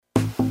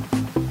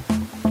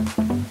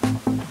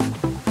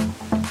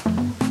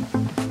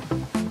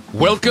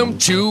Welcome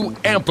to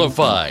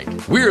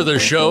Amplified. We're the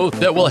show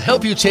that will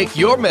help you take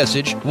your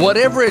message,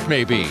 whatever it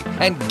may be,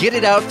 and get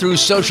it out through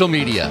social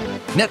media,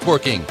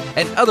 networking,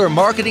 and other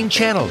marketing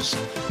channels.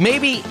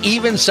 Maybe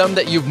even some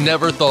that you've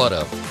never thought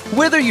of.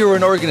 Whether you're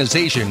an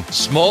organization,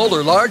 small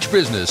or large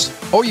business,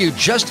 or you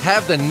just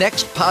have the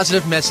next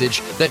positive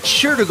message that's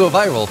sure to go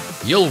viral,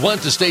 you'll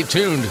want to stay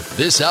tuned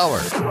this hour.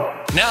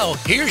 Now,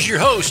 here's your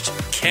host,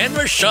 Ken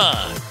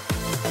Rochon.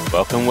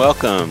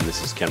 Welcome.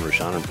 This is Ken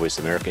Rochon on Voice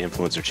America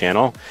Influencer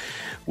Channel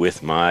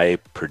with my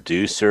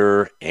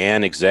producer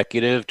and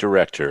executive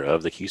director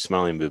of the Keep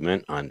Smiling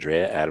Movement,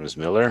 Andrea Adams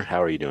Miller.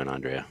 How are you doing,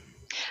 Andrea?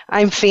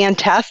 I'm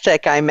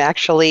fantastic. I'm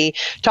actually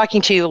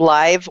talking to you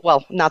live.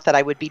 Well, not that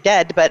I would be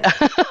dead, but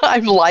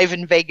I'm live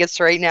in Vegas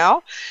right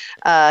now.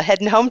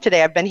 Heading home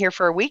today. I've been here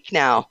for a week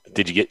now.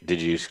 Did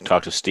you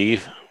talk to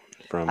Steve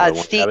from One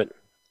Habit?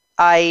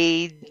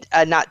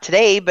 Not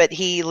today, but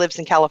he lives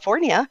in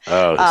California.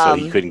 Oh, so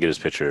he couldn't get his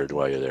picture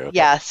while you're there. Okay.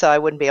 Yeah, so I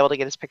wouldn't be able to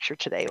get his picture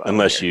today.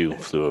 Unless you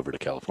flew over to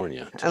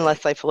California.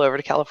 Unless I flew over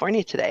to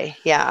California today.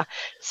 Yeah.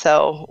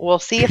 So we'll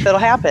see if it'll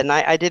happen.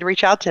 I did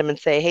reach out to him and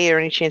say, hey, is there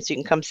any chance you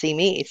can come see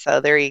me? So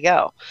there you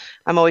go.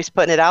 I'm always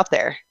putting it out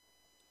there.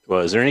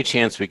 Well, is there any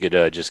chance we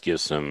could just give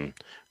some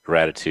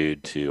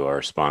gratitude to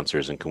our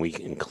sponsors? And can we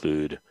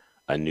include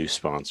a new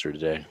sponsor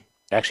today?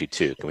 Actually,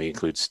 two. Can we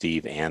include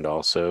Steve and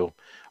also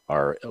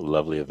our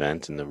lovely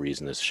event and the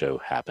reason this show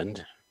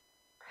happened?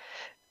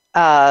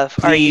 Are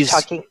you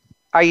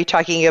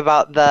talking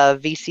about the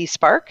VC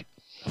Spark?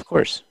 Of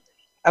course.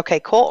 Okay,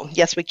 cool.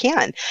 Yes, we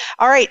can.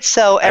 All right,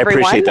 so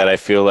everyone. I appreciate that. I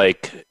feel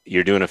like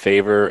you're doing a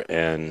favor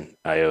and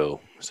I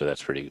owe. So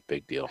that's a pretty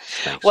big deal.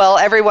 Thanks. Well,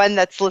 everyone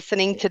that's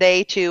listening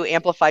today to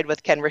Amplified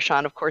with Ken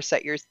Rochon, of course,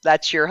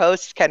 that's your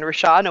host, Ken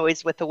Rochon,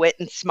 always with the wit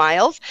and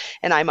smiles.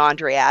 And I'm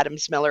Andrea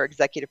Adams Miller,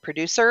 executive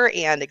producer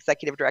and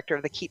executive director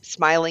of the Keep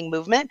Smiling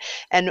Movement.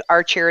 And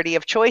our charity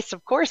of choice,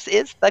 of course,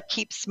 is the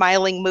Keep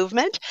Smiling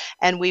Movement.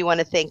 And we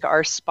want to thank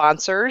our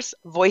sponsors,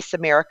 Voice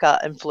America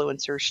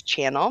Influencers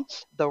Channel,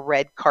 the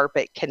Red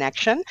Carpet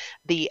Connection,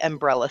 the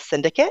Umbrella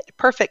Syndicate,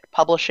 Perfect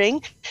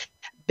Publishing,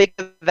 Big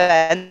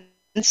Events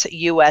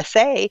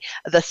USA,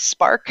 the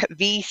Spark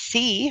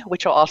VC,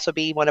 which will also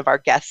be one of our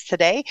guests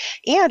today.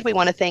 And we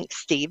want to thank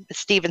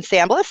Steven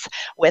Samblis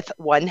with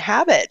One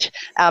Habit.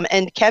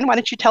 And Ken, why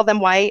don't you tell them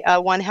why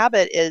One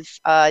Habit is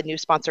a new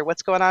sponsor?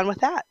 What's going on with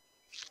that?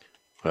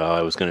 Well,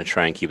 I was going to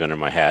try and keep it under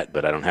my hat,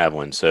 but I don't have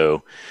one.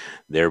 So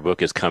their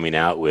book is coming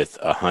out with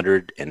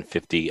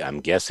 150,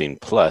 I'm guessing,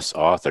 plus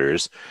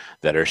authors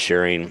that are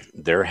sharing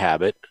their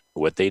habit,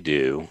 what they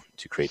do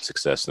to create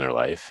success in their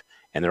life.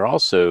 And they're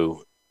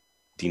also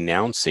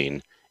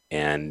denouncing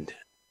and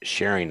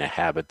sharing a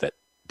habit that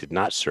did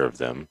not serve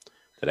them,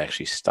 that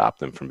actually stopped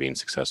them from being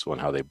successful,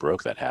 and how they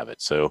broke that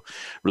habit. So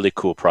really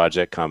cool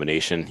project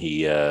combination.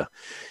 He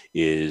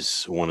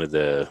is one of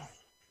the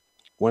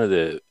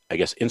I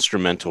guess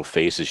instrumental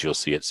faces you'll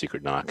see at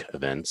Secret Knock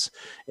events.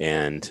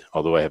 And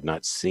although I have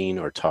not seen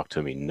or talked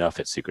to him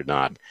enough at Secret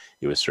Knock,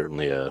 it was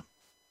certainly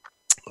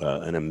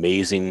an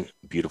amazing,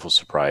 beautiful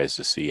surprise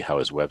to see how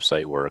his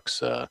website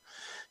works.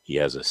 He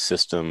has a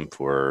system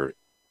for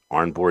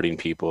onboarding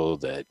people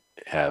that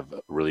have a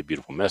really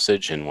beautiful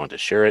message and want to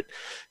share it.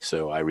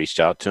 So I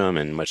reached out to him,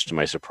 and much to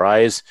my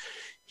surprise,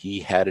 he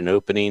had an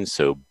opening.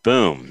 So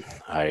boom,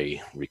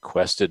 I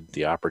requested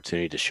the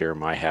opportunity to share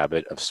my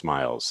habit of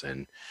smiles.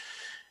 And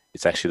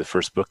it's actually the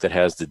first book that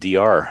has the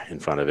DR in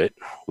front of it,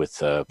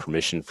 with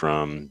permission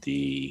from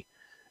the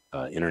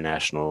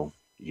International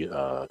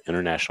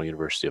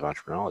University of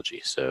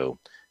Entrepreneurology. So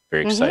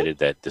very excited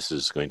that this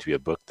is going to be a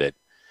book that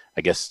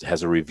I guess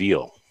has a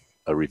reveal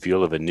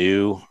of a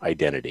new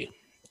identity.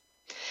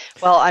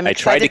 Well, I'm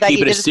excited that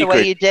you did it the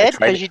way you did,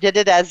 because you did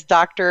it as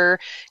Dr.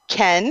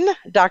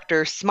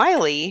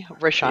 Smiley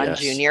Rochon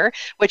Jr.,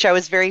 which I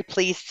was very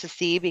pleased to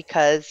see,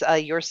 because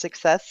your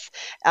success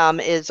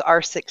is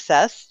our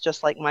success,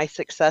 just like my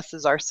success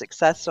is our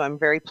success. So I'm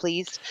very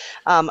pleased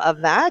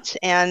of that,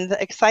 and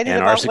excited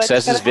about what's going to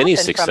happen. And our success is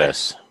Vinny's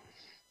success.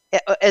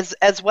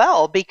 As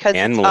well, because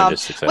and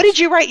Melinda's success. What did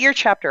you write your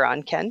chapter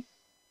on, Ken?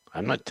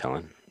 I'm not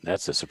telling.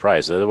 That's a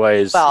surprise.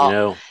 Otherwise,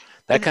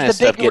 that kind of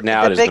stuff getting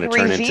out is going to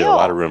turn into a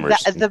lot of rumors.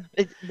 Hey,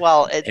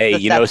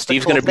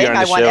 Steve's going to be on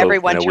the show. I want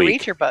everyone to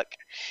read your book.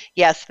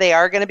 Yes, they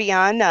are going to be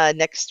on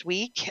next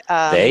week.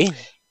 They?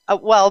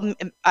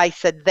 I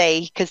said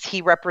they because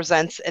he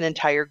represents an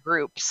entire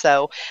group.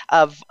 So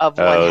of One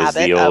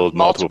Habit, the old of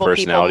multiple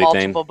personality people,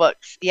 thing? multiple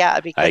books. Yeah,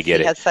 because he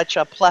has such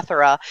a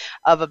plethora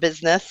of a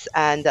business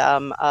and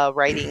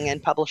writing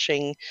and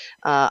publishing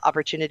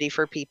opportunity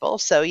for people.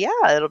 So yeah,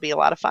 it'll be a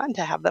lot of fun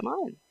to have them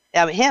on.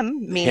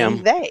 Him,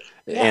 meaning they.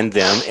 Yeah. And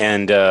them.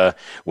 And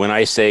when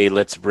I say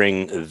let's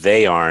bring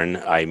they on,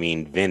 I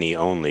mean Vinny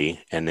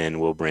only. And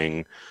then we'll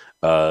bring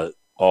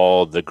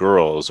all the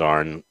girls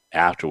on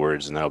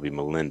afterwards, and that'll be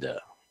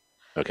Melinda.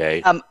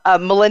 Okay.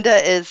 Melinda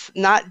is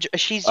not,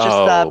 she's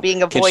just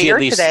being a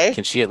voyeur today.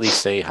 Can she at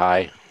least say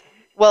hi?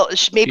 Well,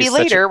 maybe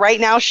later. Right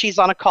now she's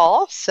on a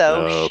call.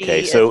 So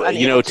okay. So,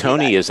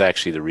 Tony is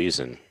actually the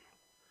reason.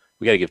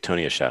 We got to give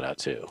Tony a shout out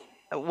too.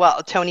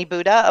 Well, Tony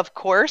Buddha, of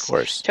course. Of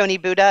course. Tony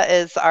Buddha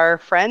is our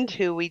friend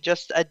who we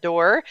just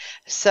adore.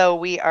 So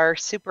we are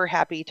super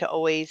happy to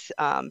always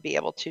be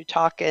able to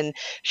talk and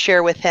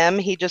share with him.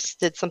 He just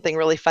did something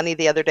really funny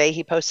the other day.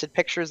 He posted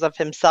pictures of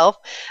himself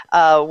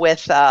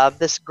with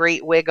this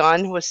great wig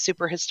on. It was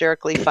super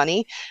hysterically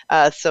funny.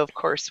 So, of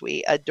course,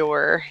 we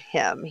adore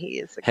him. He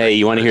is a Hey,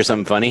 you want to hear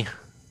something funny?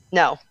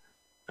 No.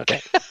 Okay,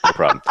 no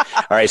problem.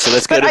 All right, so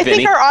let's go to I Vinny.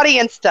 think our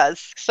audience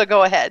does, so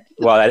go ahead.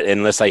 Well,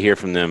 unless I hear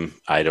from them,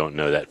 I don't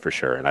know that for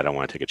sure, and I don't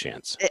want to take a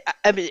chance.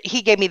 I mean,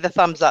 he gave me the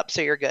thumbs up, so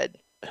you're good.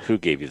 Who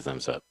gave you the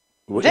thumbs up?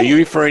 Are Vinny. you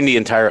referring the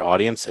entire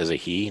audience as a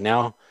he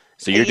now?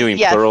 So you're doing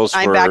Yes, plurals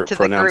I'm for back to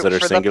pronouns the that are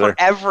group singular? for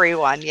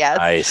everyone, yes.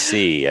 I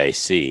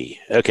see.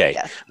 Okay,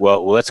 Yes.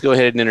 well, let's go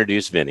ahead and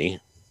introduce Vinny.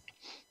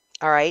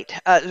 All right.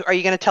 Are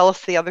you going to tell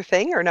us the other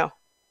thing or no?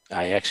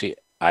 I asked you.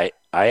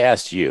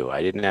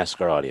 I didn't ask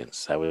our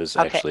audience. I was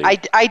Okay. actually...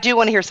 I do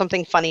want to hear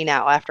something funny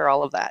now after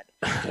all of that.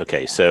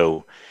 Okay,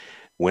 so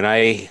when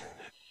I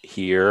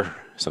hear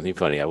something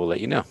funny, I will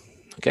let you know.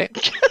 Okay?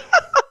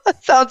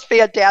 That sounds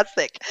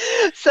fantastic.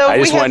 So I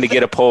just wanted to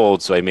get a poll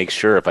so I make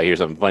sure if I hear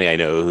something funny, I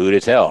know who to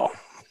tell.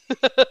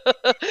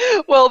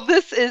 Well,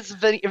 this is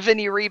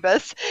Vinny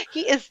Rebus.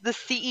 He is the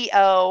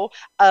CEO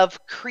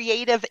of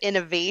Creative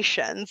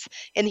Innovations,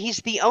 and he's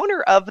the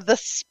owner of The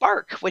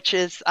Spark, which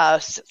is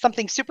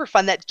something super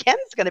fun that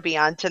Ken's going to be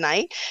on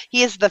tonight.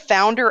 He is the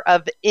founder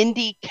of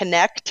Indie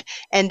Connect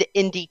and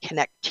Indie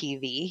Connect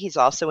TV. He's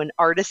also an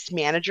artist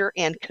manager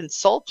and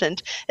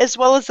consultant, as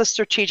well as a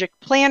strategic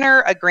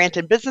planner, a grant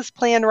and business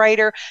plan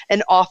writer,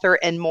 an author,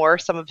 and more.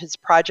 Some of his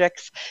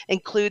projects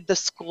include the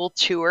School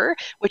Tour,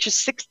 which is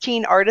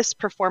 16 artists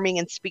performing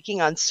and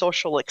speaking on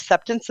social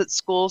acceptance at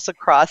schools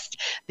across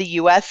the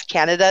US,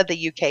 Canada,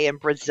 the UK, and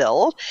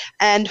Brazil.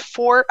 And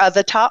for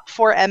the Top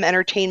 4M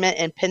Entertainment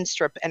and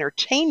Pinstrip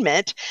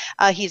Entertainment,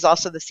 he's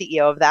also the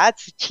CEO of that.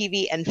 It's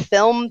TV and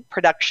film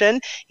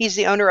production. He's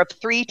the owner of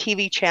 3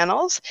 TV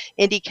channels,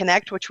 Indie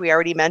Connect, which we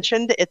already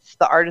mentioned. It's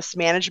the artist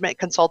management,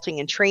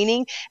 consulting, and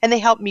training, and they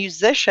help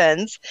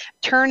musicians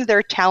turn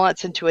their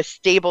talents into a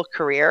stable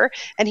career.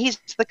 And he's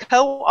the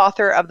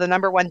co-author of the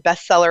 #1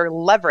 bestseller,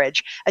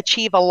 Leverage,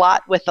 Achieve a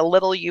Lot with the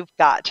Little You've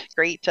Got.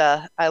 Great.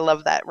 I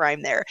love that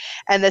rhyme there.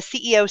 And the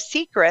CEO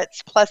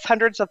Secrets, plus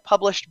hundreds of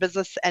published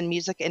business and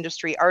music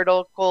industry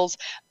articles,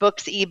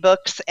 books,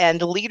 ebooks,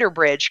 and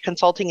LeaderBridge,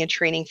 consulting and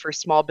training for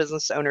small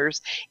business owners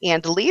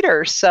and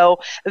leaders. So,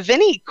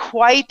 Vinny,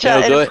 quite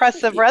an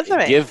impressive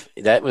resume.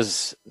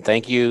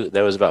 Thank you.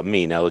 That was about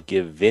me. Now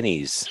give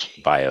Vinny's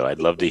bio. I'd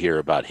love to hear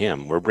about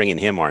him. We're bringing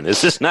him on.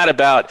 This is not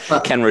about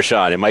Ken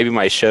Rochon. It might be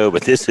my show,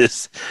 but this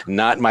is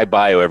not my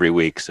bio every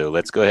week. So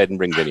let's go ahead and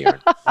bring Vinny on.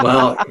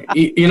 Well,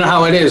 you know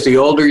how it is. The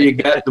older you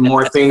get, the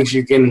more things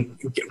you can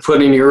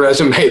put in your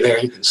resume there.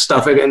 You can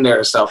stuff it in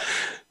there. So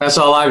that's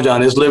all I've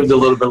done is lived a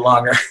little bit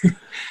longer.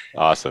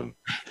 Awesome.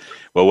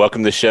 Well,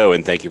 welcome to the show,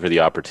 and thank you for the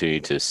opportunity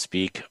to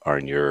speak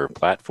on your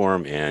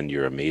platform and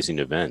your amazing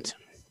event.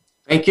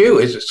 Thank you.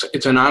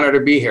 It's an honor to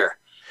be here.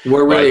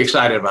 We're really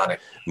excited about it.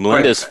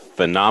 Melinda's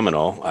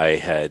phenomenal. I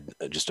had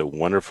just a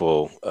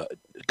wonderful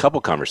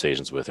couple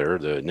conversations with her,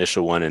 the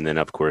initial one, and then,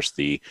 of course,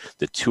 the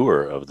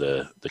tour of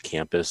the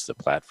campus, the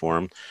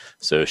platform.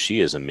 So she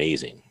is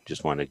amazing.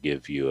 Just want to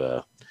give you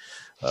a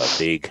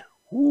big,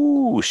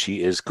 ooh,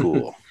 she is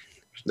cool.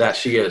 That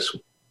she is.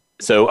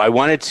 So I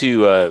wanted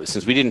to,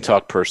 since we didn't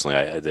talk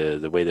personally,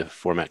 the way the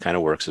format kind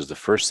of works is the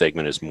first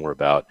segment is more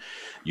about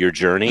your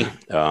journey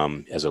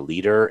as a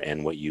leader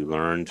and what you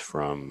learned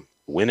from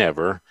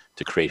whenever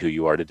to create who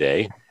you are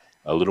today.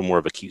 A little more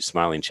of a cute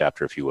smiling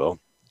chapter, if you will.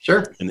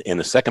 Sure. And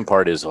the second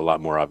part is a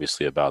lot more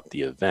obviously about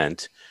the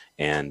event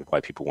and why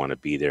people want to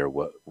be there,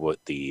 what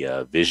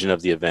the vision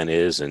of the event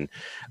is. And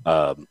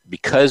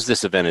because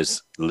this event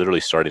is literally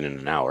starting in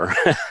an hour,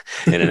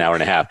 in an hour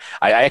and a half,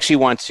 I actually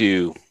want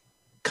to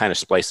kind of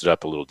splice it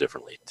up a little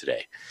differently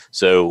today.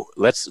 So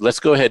let's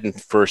go ahead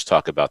and first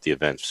talk about the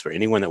events. For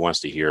anyone that wants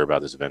to hear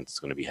about this event that's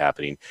going to be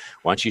happening,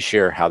 why don't you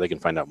share how they can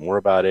find out more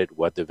about it,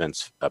 what the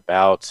event's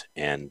about,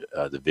 and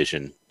the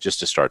vision, just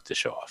to start the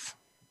show off.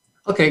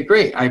 Okay,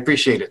 great. I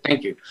appreciate it.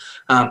 Thank you.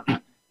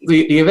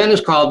 The event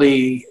is called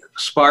the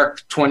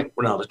Spark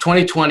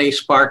 2020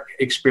 Spark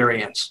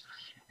Experience.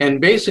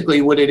 And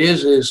basically what it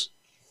is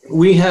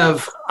we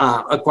have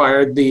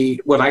acquired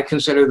what I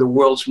consider the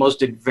world's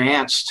most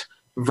advanced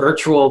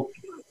virtual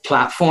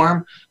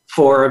platform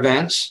for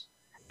events.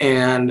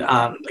 And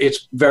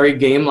it's very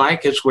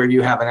game-like. It's where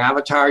you have an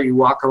avatar, you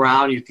walk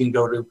around, you can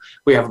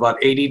we have about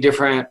 80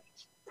 different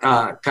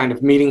kind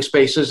of meeting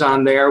spaces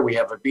on there. We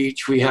have a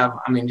beach,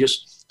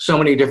 just so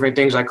many different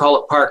things. I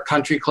call it part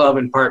country club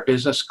and part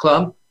business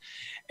club.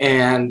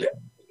 And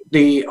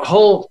the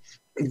whole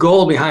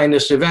goal behind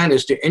this event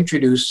is to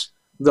introduce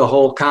the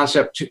whole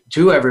concept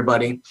to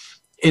everybody.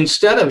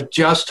 Instead of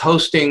just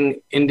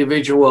hosting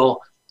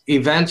individual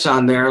events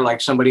on there,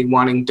 like somebody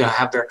wanting to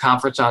have their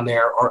conference on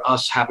there or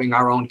us having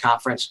our own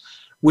conference,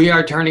 we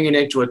are turning it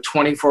into a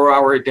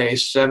 24-hour a day,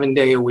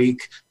 7-day a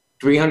week,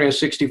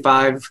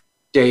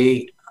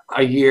 365-day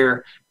a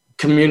year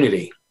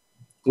community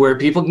where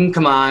people can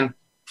come on,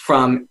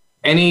 from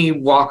any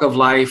walk of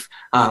life.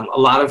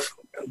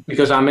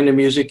 Because I'm in the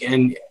music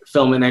and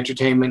film and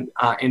entertainment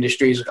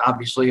industries,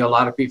 obviously a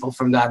lot of people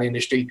from that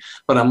industry,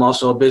 but I'm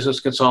also a business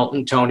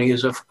consultant. Tony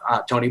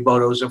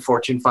Bodo is a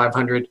Fortune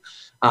 500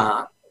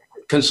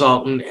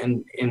 consultant.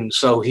 And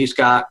so he's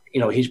got,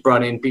 he's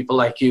brought in people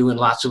like you and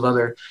lots of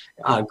other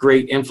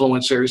great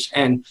influencers.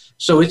 And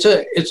so it's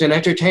an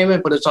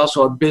entertainment, but it's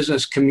also a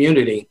business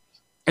community.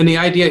 And the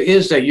idea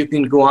is that you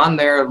can go on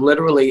there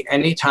literally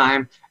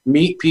anytime,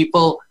 meet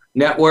people,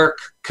 network,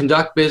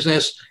 conduct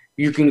business.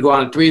 You can go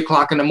on at 3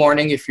 o'clock in the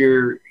morning if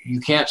you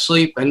can't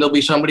sleep, and there'll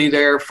be somebody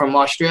there from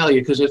Australia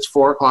because it's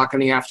 4 o'clock in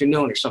the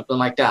afternoon or something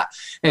like that.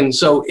 And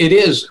so it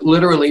is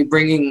literally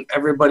bringing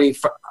everybody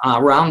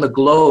around the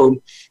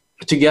globe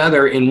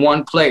together in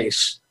one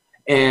place.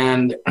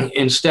 And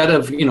instead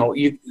of,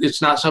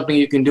 it's not something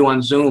you can do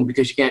on Zoom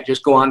because you can't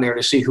just go on there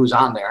to see who's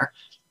on there.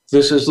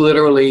 This is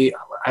literally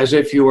as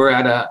if you were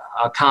at a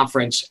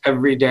conference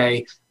every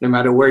day, no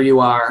matter where you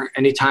are,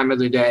 any time of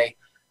the day.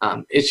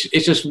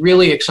 It's just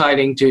really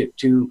exciting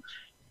to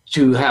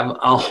have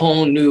a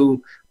whole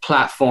new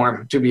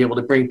platform to be able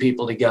to bring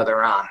people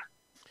together on.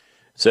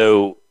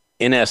 So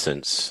in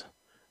essence,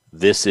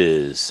 this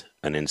is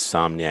an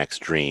insomniac's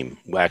dream.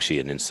 Well, actually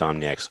an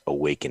insomniac's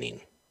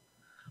awakening.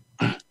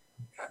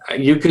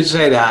 You could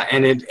say that.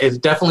 And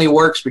it definitely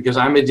works because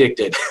I'm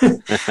addicted.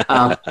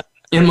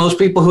 And most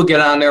people who get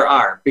on there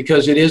are,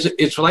 because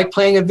it's like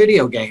playing a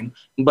video game,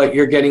 but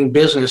you're getting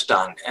business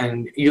done.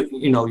 And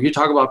you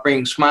talk about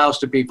bringing smiles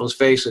to people's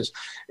faces.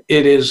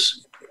 It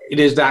is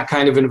that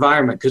kind of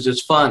environment because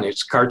it's fun.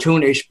 It's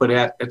cartoonish, but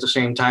at the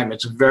same time,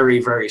 it's very,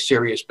 very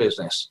serious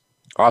business.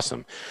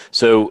 Awesome.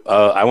 So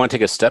I want to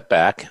take a step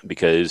back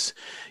because,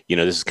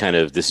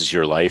 this is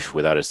your life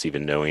without us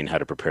even knowing how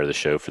to prepare the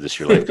show for this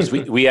your life. Because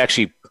we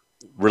actually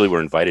really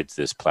were invited to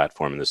this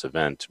platform and this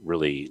event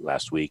really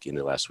last week,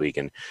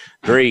 and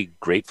very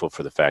grateful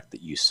for the fact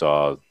that you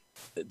saw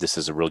this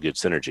as a real good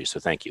synergy. So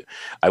thank you.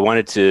 I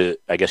wanted to,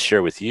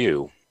 share with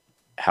you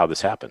how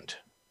this happened.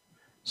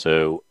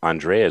 So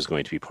Andrea is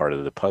going to be part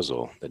of the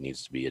puzzle that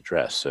needs to be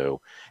addressed.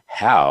 So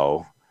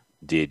how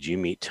did you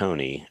meet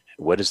Tony?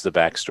 What is the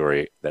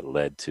backstory that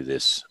led to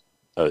this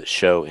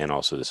show and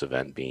also this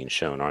event being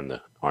shown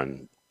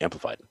on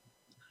Amplified?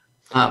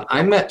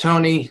 I met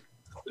Tony.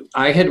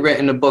 I had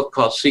written a book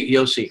called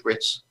CEO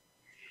Secrets,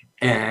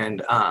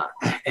 and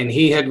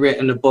he had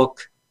written a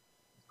book.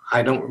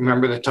 I don't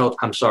remember the title.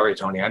 I'm sorry,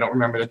 Tony. I don't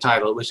remember the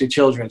title. It was a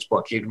children's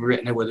book. He'd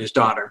written it with his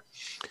daughter,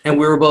 and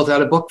we were both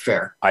at a book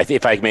fair.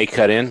 If I may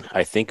cut in,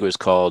 I think it was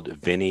called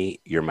Vinny,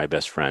 You're My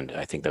Best Friend.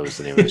 I think that was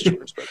the name of his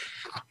children's book.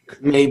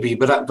 Maybe,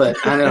 but I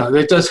don't know.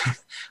 It does.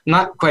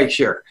 Not quite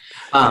sure.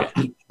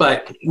 Okay.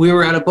 But we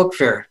were at a book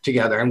fair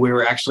together, and we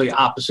were actually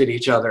opposite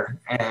each other,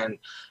 and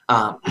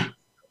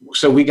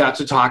so we got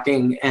to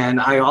talking. And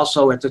I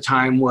also at the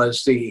time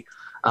was the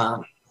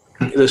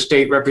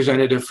state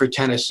representative for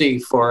Tennessee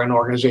for an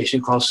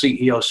organization called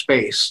CEO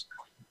Space,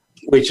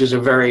 which is a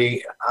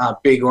very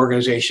big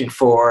organization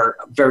for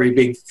very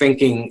big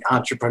thinking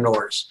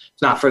entrepreneurs.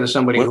 It's not for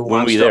somebody who wants to.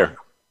 When were you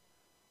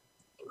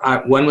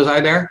there? When was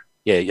I there?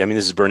 Yeah, I mean,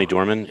 this is Bernie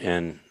Dorman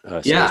and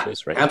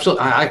Space, right?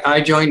 Absolutely.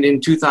 I joined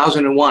in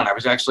 2001. I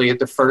was actually at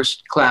the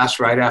first class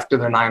right after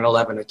the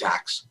 9/11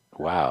 attacks.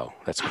 Wow,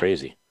 that's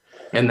crazy.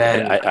 And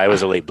then I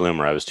was a late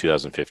bloomer. I was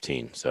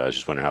 2015, so I was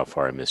just wondering how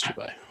far I missed you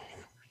by.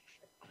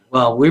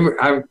 Well,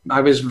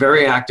 I was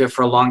very active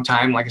for a long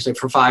time. Like I said,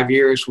 for 5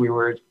 years, we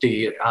were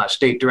the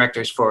state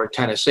directors for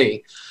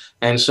Tennessee.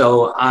 And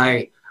so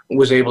I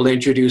was able to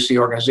introduce the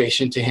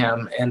organization to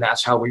him, and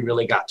that's how we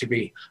really got to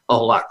be a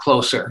whole lot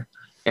closer.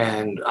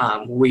 And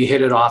we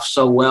hit it off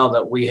so well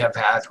that we have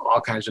had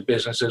all kinds of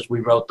businesses.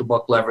 We wrote the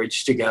book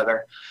Leverage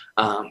together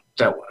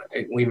that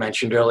we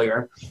mentioned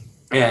earlier.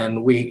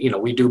 And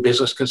we do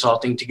business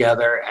consulting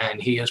together,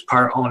 and he is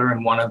part owner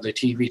in one of the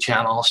TV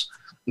channels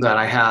that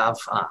I have.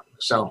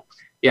 So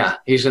yeah,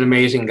 he's an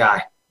amazing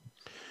guy.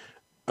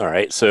 All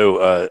right.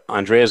 So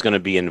Andrea is going to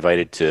be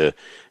invited to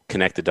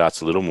connect the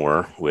dots a little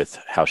more with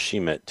how she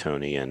met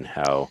Tony and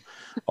how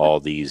all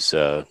these,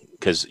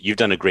 because you've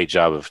done a great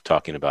job of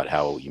talking about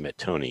how you met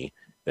Tony.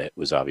 That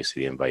was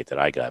obviously the invite that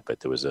I got, but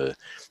there's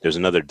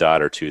another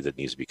dot or two that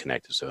needs to be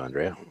connected. So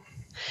Andrea.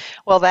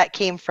 Well, that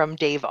came from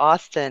Dave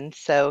Austin.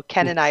 So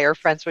Ken and I are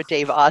friends with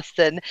Dave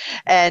Austin,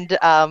 and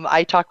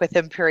I talk with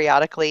him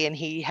periodically, and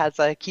he has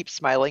a Keep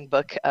Smiling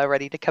book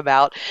ready to come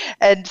out.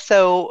 And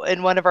so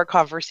in one of our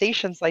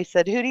conversations, I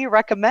said, who do you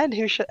recommend?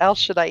 Who else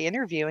should I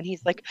interview? And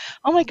he's like,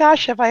 oh my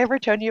gosh, have I ever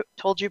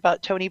told you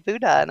about Tony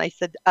Buddha? And I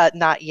said,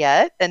 not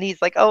yet. And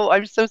he's like, oh,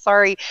 I'm so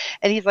sorry.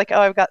 And he's like,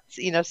 oh, I've got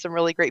some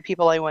really great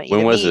people I want you to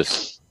meet. When was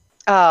this?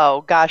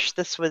 Oh gosh,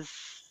 this was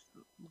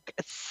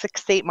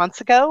 6 to 8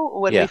 months ago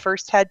when we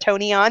first had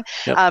Tony on,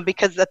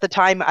 because at the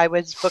time I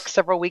was booked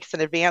several weeks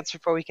in advance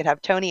before we could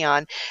have Tony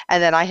on.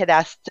 And then I had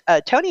asked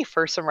Tony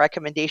for some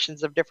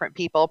recommendations of different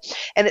people.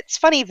 And it's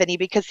funny, Vinny,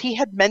 because he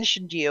had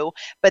mentioned you,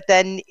 but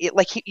then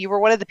you were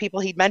one of the people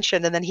he'd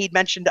mentioned, and then he'd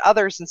mentioned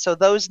others. And so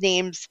those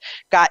names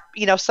got,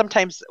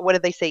 sometimes, what do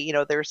they say?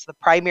 There's the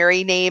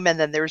primary name and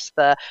then there's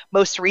the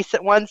most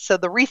recent ones. So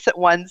the recent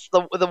ones,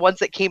 the ones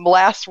that came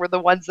last were the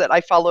ones that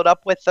I followed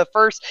up with the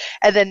first.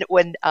 And then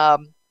when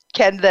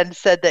Ken then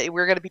said that we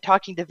were going to be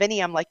talking to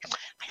Vinny, I'm like,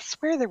 I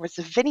swear there was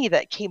a Vinny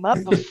that came up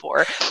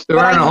before, but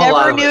I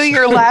never knew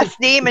your last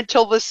name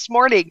until this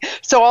morning.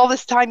 So all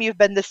this time you've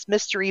been this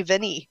mystery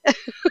Vinny.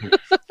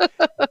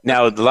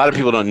 Now, a lot of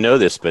people don't know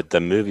this, but the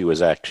movie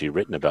was actually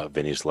written about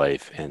Vinny's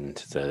life, and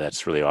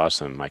that's really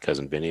awesome. My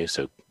cousin Vinny.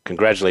 So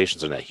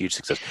congratulations on that huge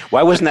success.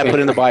 Why wasn't that put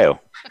in the bio?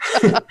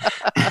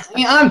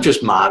 I'm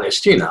just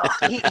modest, He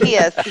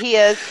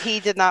is. He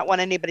did not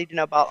want anybody to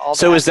know about all that.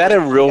 So is that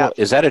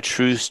a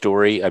true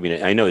story? I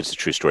mean, I know it's a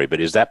true story,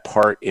 but is that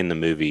part in the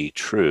movie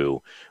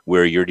true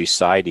where you're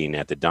deciding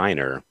at the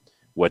diner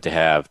what to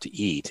have to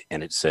eat,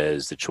 and it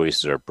says the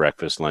choices are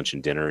breakfast, lunch,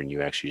 and dinner, and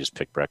you actually just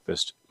pick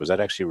breakfast? Was that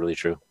actually really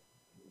true?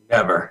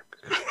 Never.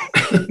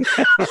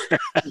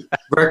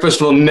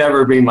 Breakfast will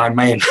never be my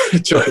main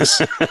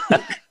choice.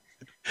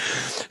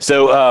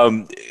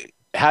 So,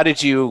 how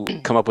did you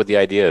come up with the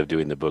idea of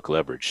doing the book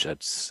Leverage?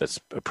 That's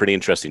a pretty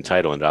interesting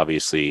title, and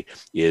obviously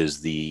is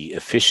the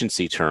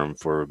efficiency term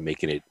for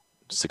making it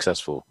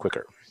successful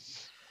quicker.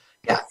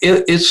 Yeah,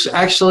 it's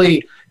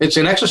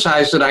an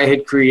exercise that I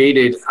had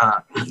created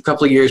a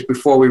couple of years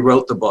before we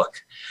wrote the book.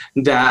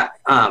 That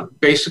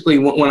basically,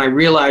 when I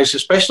realized,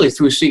 especially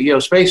through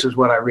CEO Spaces,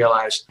 what I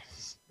realized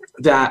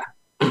that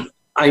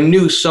I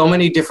knew so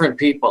many different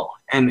people,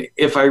 and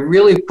if I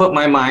really put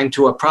my mind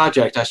to a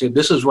project, I said,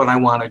 this is what I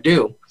want to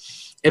do.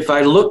 If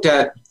I looked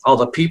at all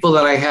the people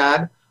that I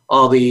had,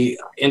 all the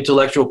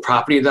intellectual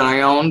property that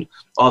I owned,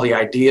 all the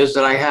ideas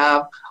that I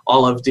have,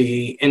 all of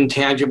the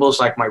intangibles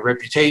like my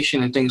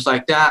reputation and things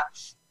like that,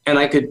 and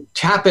I could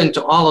tap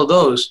into all of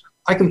those,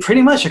 I can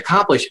pretty much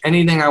accomplish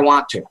anything I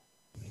want to.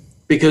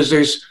 Because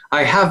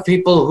I have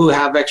people who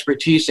have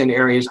expertise in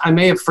areas. I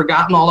may have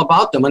forgotten all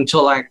about them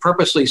until I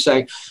purposely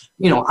say,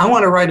 I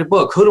want to write a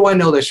book. Who do I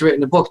know that's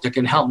written a book that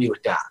can help me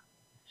with that?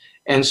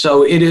 And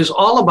so it is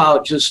all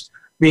about just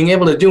being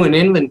able to do an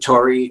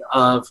inventory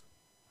of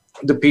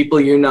the people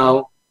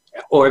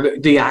or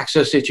the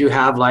access that you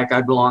have. Like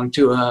I belong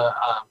to a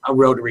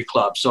Rotary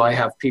Club, so I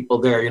have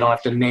people there. You don't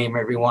have to name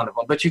every one of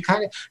them, but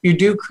you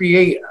do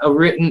create a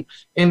written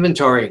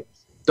inventory,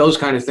 those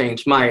kind of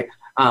things.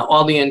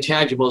 All the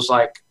intangibles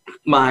like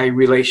my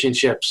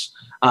relationships,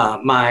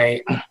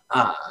 my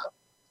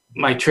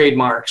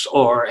trademarks,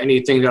 or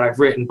anything that I've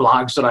written,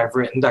 blogs that I've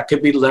written that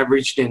could be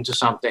leveraged into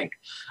something.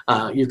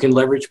 You can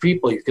leverage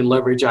people, you can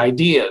leverage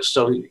ideas.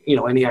 So,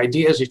 any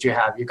ideas that you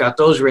have, you got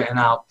those written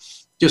out.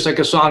 Just like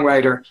a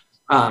songwriter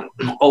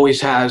always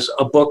has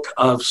a book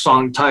of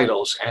song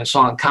titles and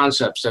song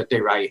concepts that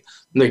they write.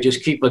 And they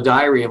just keep a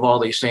diary of all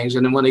these things.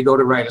 And then when they go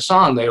to write a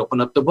song, they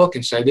open up the book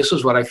and say, this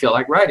is what I feel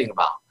like writing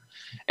about.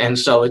 And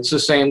so it's the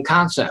same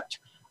concept.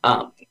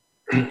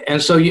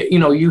 And so,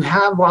 you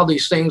have all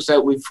these things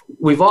that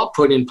we've all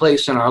put in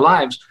place in our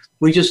lives.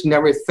 We just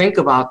never think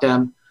about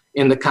them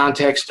in the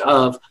context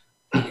of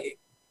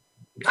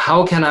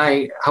how can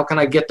I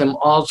get them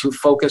all to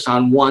focus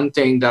on one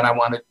thing that I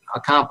want to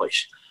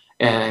accomplish.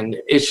 And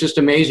it's just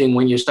amazing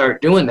when you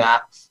start doing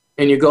that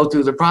and you go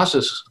through the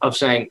process of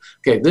saying,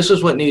 okay, this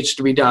is what needs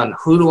to be done.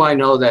 Who do I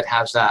know that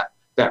has that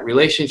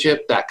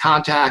relationship, that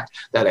contact,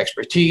 that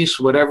expertise,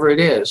 whatever it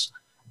is?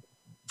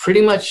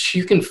 Pretty much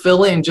you can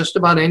fill in just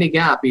about any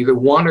gap, either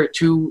one or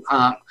two,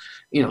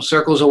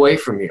 circles away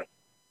from you.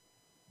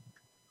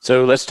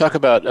 So let's talk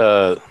about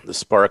the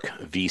Spark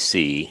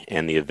VC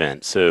and the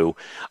event. So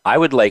I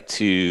would like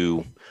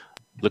to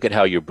look at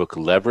how your book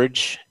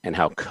Leverage and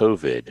how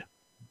COVID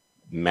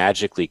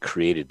magically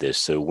created this.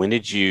 So when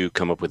did you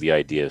come up with the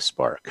idea of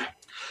Spark?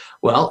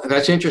 Well,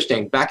 that's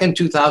interesting. Back in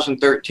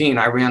 2013,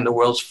 I ran the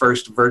world's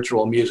first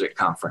virtual music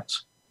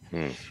conference.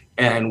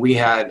 And we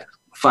had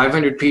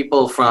 500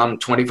 people from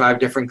 25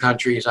 different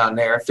countries on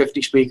there,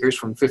 50 speakers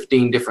from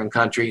 15 different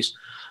countries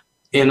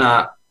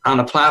on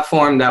a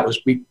platform that was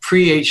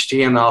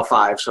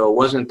pre-HTML5, so it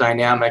wasn't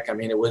dynamic. I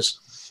mean, it was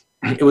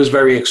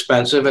very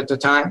expensive at the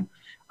time,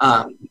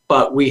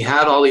 but we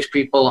had all these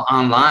people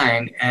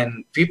online,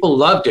 and people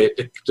loved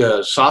it.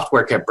 The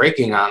software kept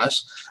breaking on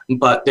us,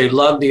 but they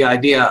loved the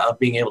idea of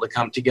being able to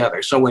come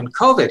together. So when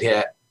COVID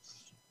hit,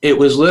 it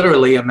was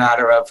literally a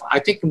matter of, I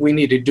think we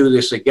need to do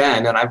this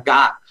again, and I've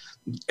got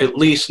at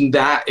least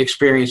that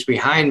experience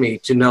behind me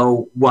to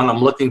know what I'm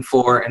looking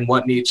for and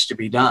what needs to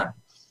be done.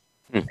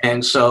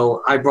 And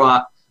so I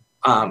brought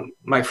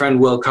my friend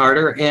Will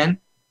Carter in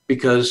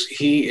because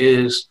he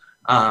is,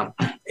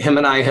 him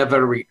and I had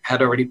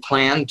already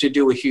planned to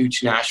do a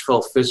huge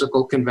Nashville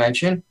physical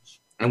convention,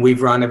 and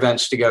we've run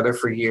events together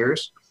for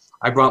years.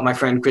 I brought my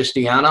friend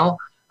Cristiano,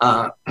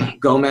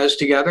 Gomez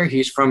together.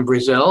 He's from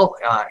Brazil.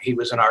 He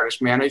was an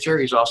artist manager.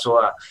 He's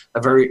also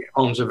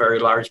owns a very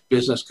large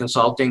business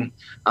consulting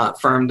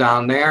firm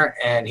down there,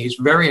 and he's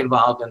very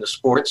involved in the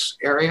sports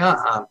area,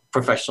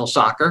 professional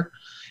soccer.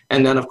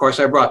 And then, of course,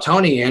 I brought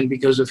Tony in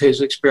because of his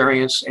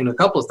experience in a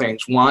couple of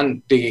things.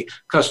 One, the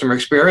customer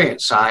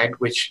experience side,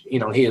 which,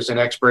 he is an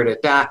expert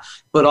at that,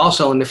 but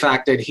also in the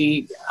fact that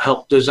he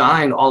helped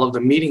design all of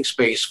the meeting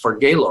space for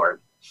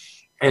Gaylord.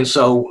 And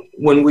so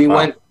when we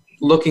went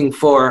looking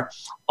for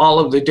all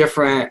of the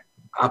different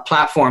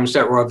platforms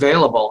that were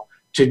available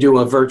to do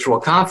a virtual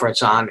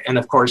conference on, and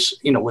of course,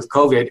 with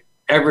COVID,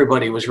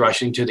 everybody was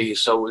rushing to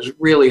these. So it was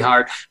really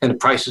hard, and the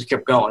prices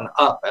kept going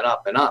up and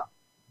up and up.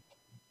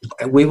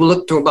 And we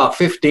looked to about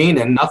 15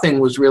 and nothing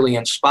was really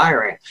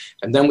inspiring.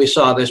 And then we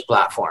saw this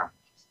platform,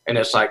 and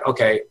it's like,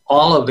 okay,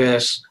 all of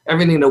this,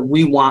 everything that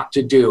we want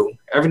to do,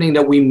 everything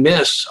that we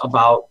miss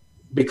about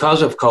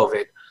because of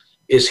COVID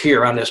is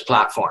here on this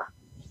platform.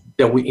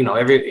 That we,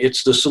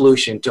 it's the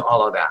solution to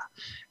all of that.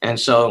 And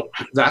so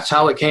that's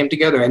how it came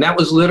together. And that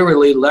was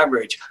literally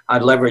leverage. I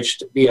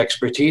leveraged the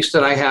expertise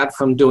that I had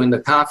from doing the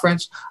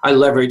conference. I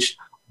leveraged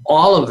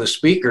all of the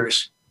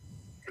speakers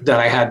that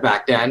I had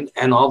back then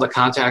and all the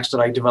contacts that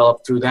I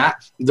developed through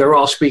that. They're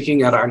all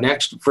speaking at our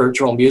next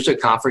virtual music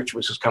conference,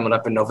 which is coming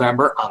up in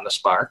November on the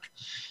Spark.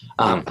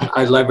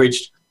 I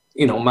leveraged,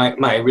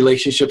 my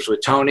relationships with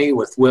Tony,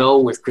 with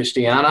Will, with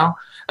Cristiano,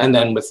 and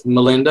then with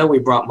Melinda. We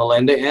brought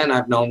Melinda in.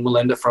 I've known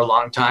Melinda for a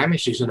long time, and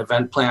she's an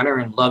event planner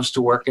and loves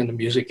to work in the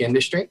music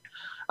industry.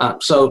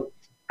 So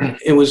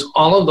it was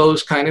all of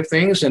those kind of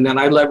things. And then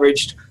I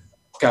leveraged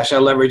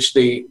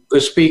the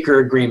speaker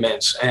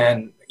agreements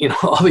and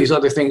all these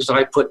other things that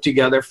I put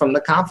together from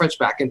the conference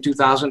back in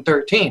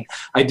 2013.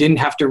 I didn't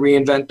have to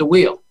reinvent the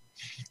wheel.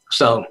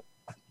 So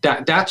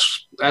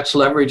that's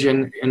leverage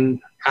in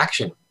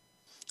action.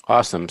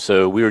 Awesome.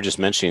 So we were just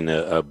mentioning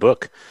a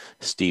book,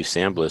 Steve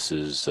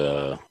Sambliss's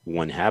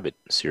One Habit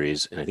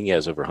series, and I think he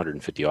has over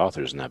 150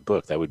 authors in that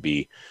book. That would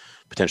be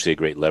potentially a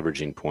great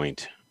leveraging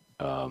point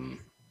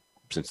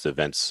since the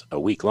event's a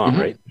week long,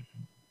 right?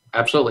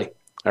 Absolutely.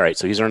 All right.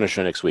 So he's on our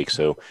show next week.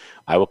 So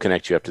I will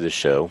connect you after this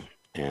show.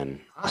 And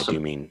awesome. I do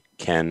mean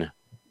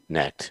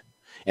connect.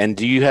 And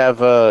do you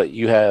have a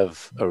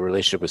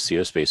relationship with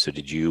CeoSpace? So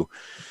did you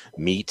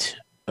meet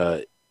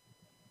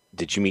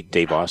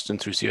Dave Austin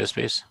through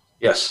CeoSpace?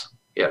 Yes.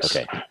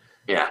 Okay.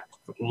 Yeah.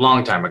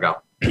 Long time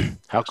ago.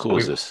 How cool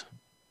is this?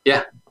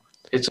 Yeah.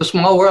 It's a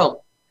small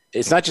world.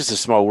 It's not just a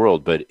small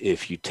world, but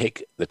if you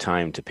take the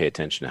time to pay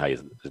attention to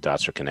how the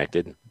dots are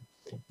connected,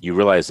 you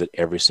realize that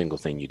every single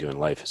thing you do in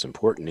life is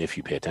important if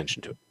you pay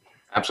attention to it.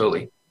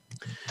 Absolutely.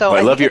 So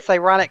I think it's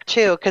ironic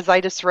too, because I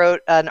just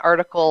wrote an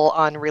article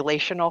on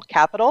relational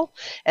capital,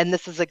 and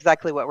this is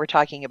exactly what we're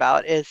talking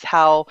about, is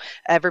how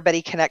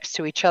everybody connects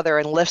to each other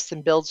and lifts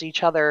and builds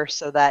each other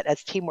so that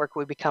as teamwork,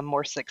 we become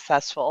more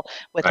successful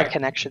with the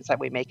connections that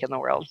we make in the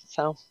world.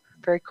 So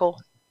very cool.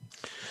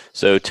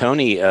 So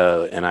Tony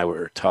and I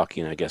were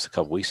talking, I guess, a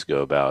couple weeks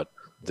ago about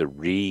the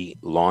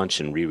relaunch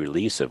and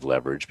re-release of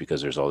Leverage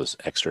because there's all this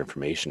extra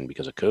information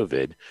because of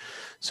COVID.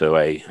 So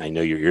I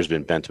know your ear's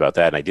been bent about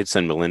that. And I did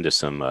send Melinda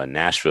some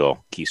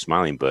Nashville Keep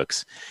Smiling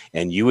books.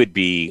 And you would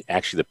be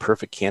actually the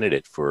perfect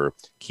candidate for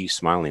Keep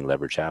Smiling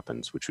Leverage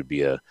Happens, which would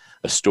be a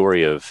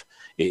story of,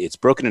 it's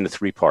broken into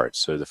 3 parts.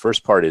 So the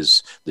first part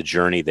is the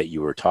journey that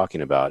you were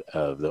talking about.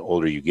 Of the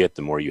older you get,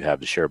 the more you have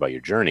to share about your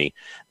journey.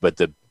 But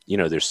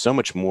there's so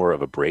much more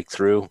of a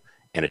breakthrough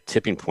and a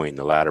tipping point in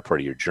the latter part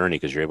of your journey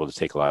because you're able to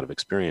take a lot of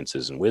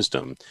experiences and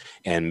wisdom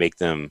and make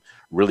them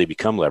really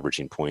become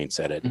leveraging points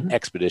at an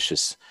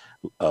expeditious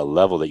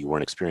level that you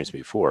weren't experiencing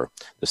before.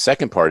 The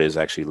second part is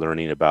actually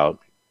learning about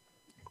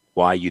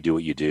why you do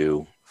what you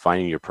do,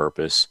 finding your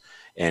purpose,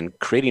 and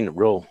creating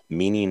real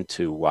meaning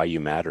to why you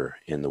matter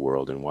in the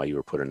world and why you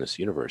were put in this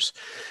universe.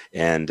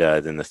 And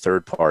then the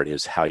third part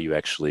is how you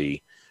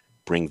actually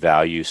bring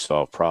value,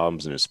 solve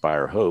problems, and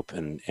inspire hope.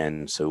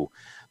 And so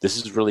this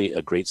is really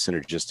a great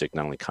synergistic,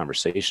 not only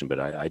conversation, but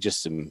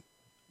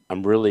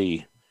I'm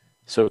really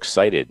so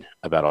excited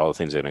about all the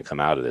things that are going to come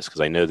out of this because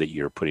I know that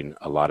you're putting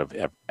a lot of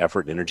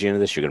effort and energy into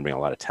this. You're going to bring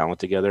a lot of talent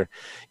together.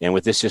 And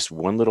with this, just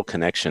one little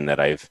connection that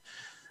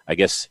I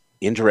guess,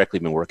 indirectly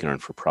been working on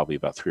for probably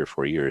about 3 or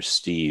 4 years,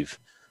 Steve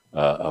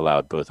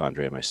allowed both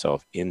Andre and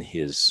myself in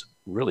his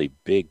really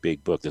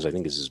big book. I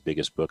think this is his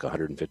biggest book,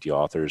 150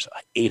 authors,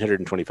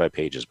 825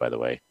 pages, by the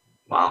way.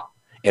 Wow.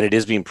 And it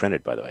is being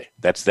printed, by the way.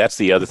 That's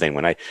the other thing.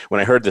 When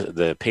I heard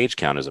the page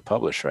count as a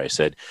publisher, I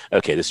said,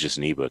 "Okay, this is just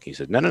an ebook." He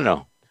said,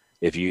 "No.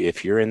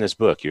 If you're in this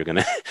book, you're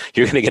gonna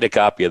get a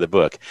copy of the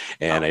book."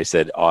 And I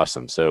said,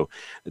 "Awesome." So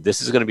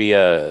this is gonna be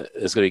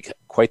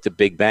quite the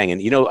big bang.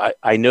 And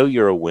I know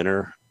you're a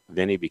winner,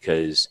 Vinny,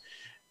 because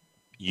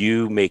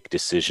you make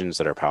decisions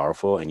that are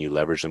powerful and you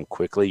leverage them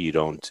quickly. You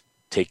don't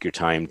take your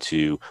time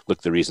to look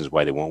at the reasons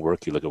why they won't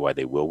work. You look at why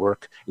they will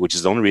work, which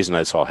is the only reason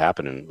this all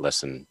happened in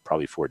less than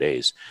probably 4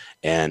 days.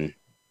 And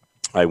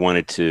I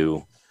wanted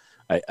to,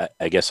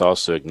 I guess,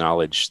 also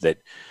acknowledge that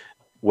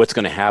what's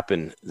going to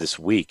happen this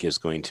week is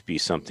going to be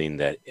something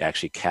that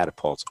actually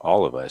catapults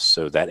all of us.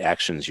 So that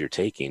actions you're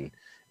taking,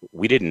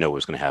 we didn't know what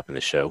was going to happen in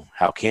the show.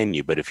 How can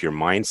you? But if your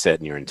mindset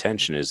and your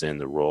intention is in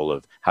the role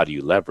of how do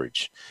you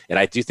leverage? And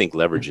I do think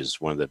leverage is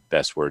one of the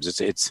best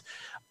words. It's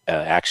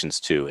actions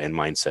too, and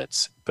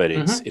mindsets, but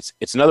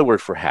it's another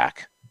word for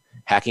hack.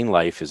 Hacking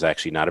life is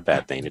actually not a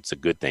bad thing. It's a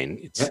good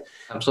thing.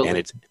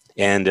 Absolutely.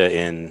 And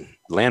in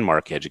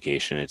landmark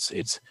education,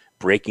 it's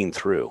breaking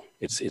through.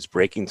 It's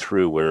breaking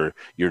through where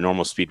your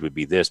normal speed would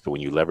be this, but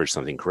when you leverage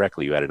something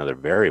correctly, you add another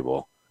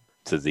variable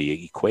to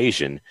the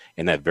equation,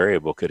 and that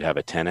variable could have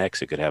a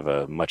 10x. It could have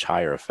a much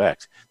higher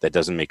effect that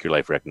doesn't make your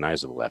life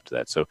recognizable after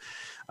that. So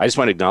I just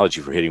want to acknowledge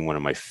you for hitting one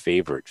of my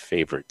favorite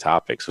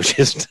topics, which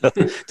is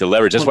to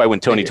leverage. That's why when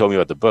Tony told me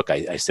about the book,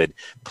 I said,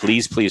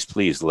 please, please,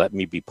 please let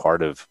me be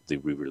part of the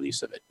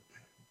re-release of it.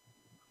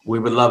 We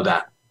would love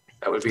that.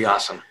 That would be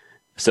awesome.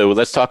 So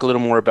let's talk a little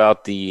more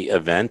about the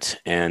event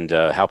and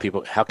how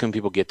can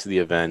people get to the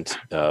event?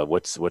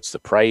 What's the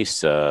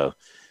price?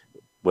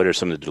 What are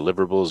some of the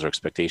deliverables or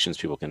expectations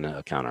people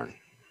can count on?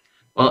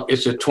 Well,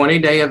 it's a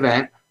 20-day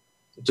event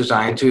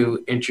designed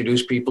to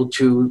introduce people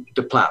to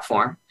the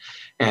platform.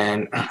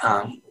 And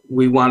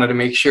we wanted to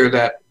make sure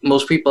that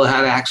most people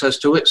had access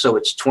to it. So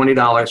it's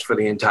 $20 for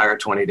the entire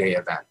 20-day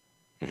event.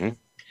 Mm-hmm.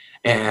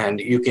 And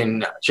you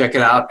can check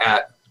it out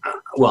at,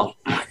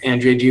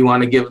 Andrea, do you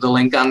want to give the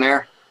link on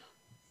there?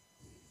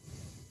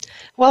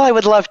 Well, I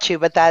would love to,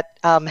 but that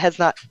has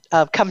not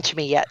come to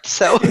me yet.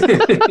 So,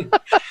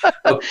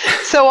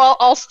 so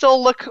I'll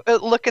still look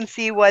and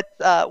see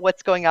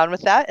what's going on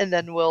with that, and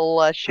then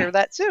we'll share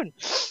that soon.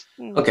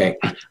 Okay,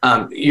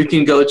 you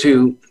can go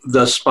to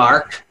the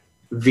Spark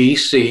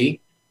VC,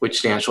 which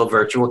stands for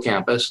Virtual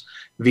Campus,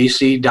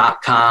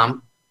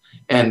 VC.com,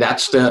 and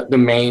that's the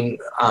main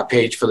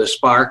page for the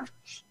Spark.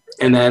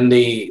 And then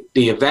the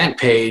event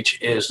page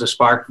is the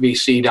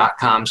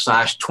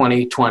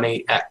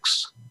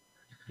sparkvc.com/2020x.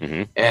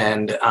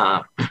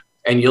 Mm-hmm.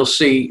 And you'll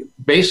see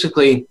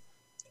basically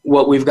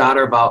what we've got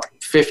are about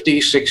 50,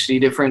 60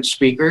 different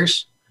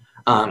speakers.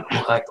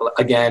 Like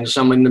again,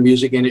 some in the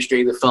music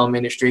industry, the film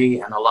industry,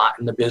 and a lot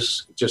in the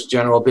just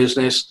general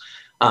business.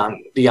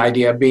 The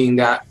idea being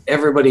that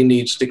everybody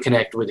needs to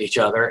connect with each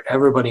other.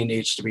 Everybody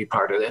needs to be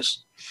part of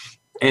this.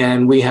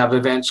 And we have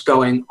events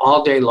going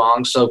all day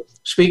long. So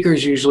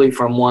speakers usually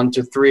from 1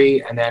 to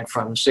 3, and then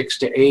from 6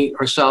 to 8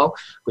 or so.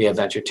 We have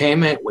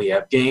entertainment, we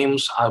have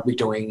games. I'll be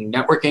doing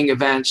networking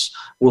events.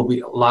 A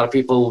lot of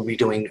people will be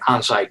doing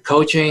on-site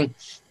coaching.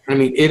 I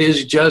mean,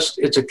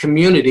 it's a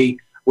community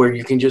where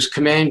you can just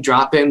come in,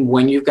 drop in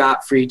when you've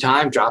got free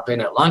time, drop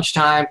in at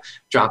lunchtime,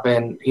 drop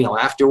in,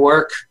 after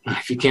work.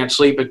 If you can't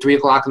sleep at 3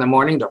 o'clock in the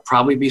morning, there'll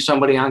probably be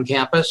somebody on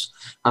campus,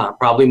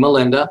 probably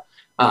Melinda.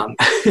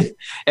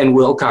 And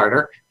Will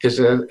Carter, because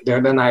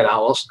they're the night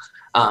owls.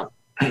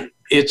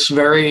 It's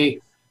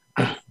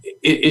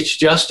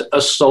just a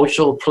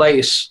social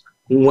place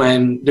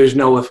when there's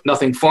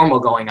nothing formal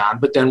going on.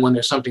 But then when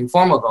there's something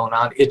formal going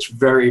on, it's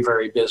very,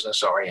 very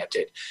business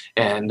oriented.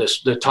 And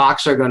the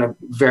talks are going to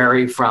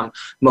vary from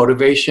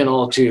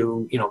motivational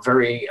to,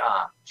 very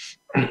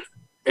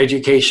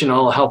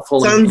educational,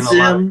 helpful in a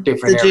lot of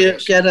different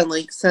areas. Did you get a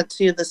link sent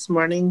to you this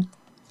morning?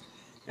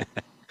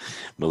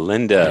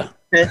 Melinda.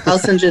 Okay, I'll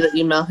send you the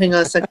email. Hang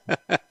on a second.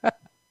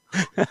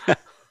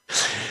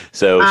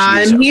 So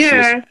I'm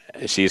here.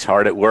 She's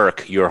hard at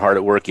work. You're hard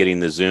at work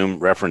getting the Zoom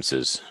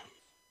references.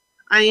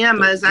 I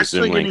am. I was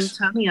actually getting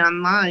Tony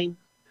online.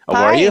 Oh,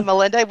 are you? Hi,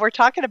 Melinda. We're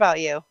talking about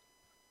you.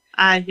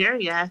 I hear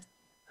ya.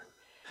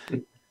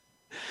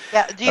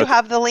 Yeah. Do you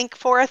have the link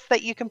for us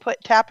that you can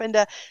type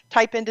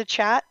into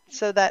chat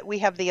so that we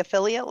have the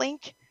affiliate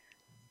link?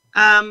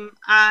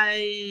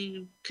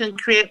 I can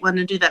create one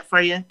and do that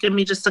for you. Give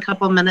me just a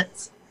couple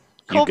minutes.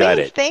 You got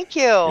it. Thank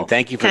you. And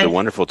thank you for the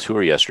wonderful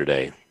tour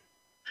yesterday.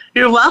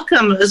 You're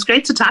welcome. It was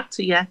great to talk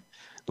to you.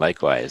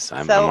 Likewise.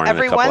 I'm so on in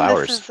a couple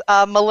hours. This is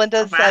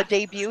Melinda's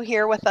debut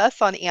here with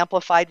us on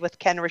Amplified with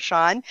Ken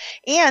Rochon.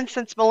 And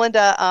since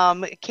Melinda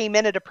came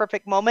in at a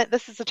perfect moment,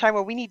 this is the time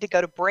where we need to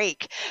go to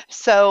break.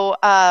 So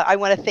I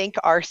want to thank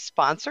our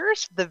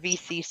sponsors, the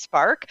VC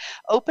Spark,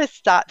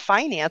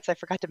 Opus.finance. I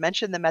forgot to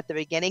mention them at the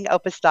beginning.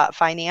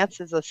 Opus.finance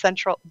is a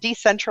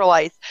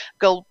decentralized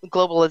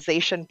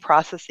globalization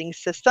processing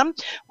system,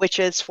 which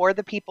is for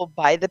the people,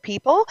 by the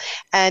people,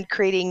 and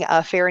creating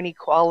fair and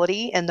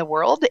equality in the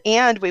world.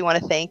 And we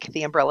want to thank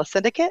the Umbrella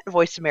Syndicate,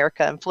 Voice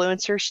America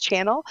Influencers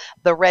Channel,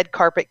 the Red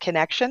Carpet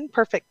Connection,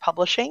 Perfect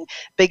Publishing,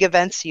 Big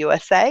Events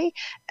USA,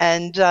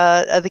 and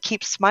the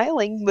Keep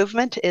Smiling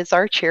movement is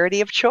our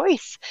charity of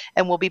choice.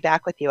 And we'll be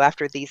back with you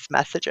after these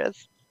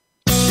messages.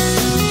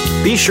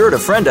 Be sure to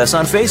friend us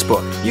on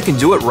Facebook. You can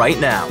do it right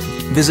now.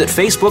 Visit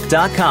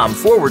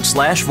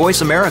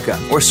facebook.com/Voice America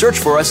or search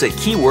for us at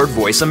keyword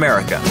Voice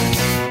America.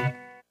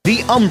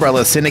 The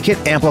Umbrella Syndicate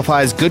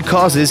amplifies good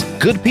causes,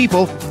 good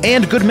people,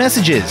 and good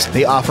messages.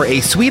 They offer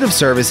a suite of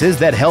services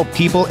that help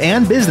people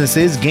and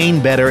businesses gain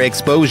better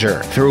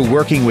exposure. Through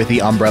working with the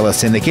Umbrella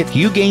Syndicate,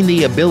 you gain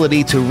the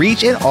ability to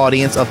reach an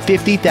audience of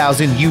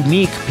 50,000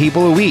 unique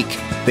people a week.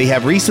 They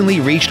have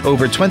recently reached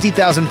over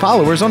 20,000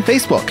 followers on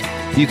Facebook.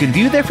 You can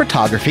view their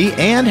photography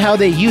and how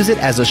they use it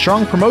as a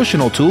strong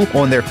promotional tool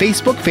on their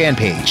Facebook fan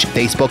page,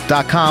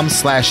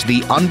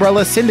 facebook.com/The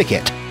Umbrella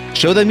Syndicate.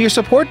 Show them your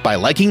support by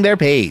liking their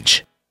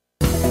page.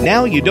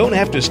 Now you don't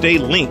have to stay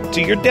linked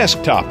to your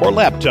desktop or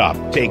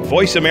laptop. Take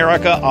Voice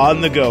America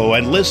on the go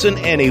and listen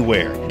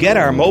anywhere. Get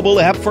our mobile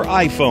app for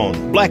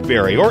iPhone,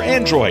 BlackBerry, or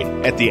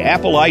Android at the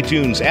Apple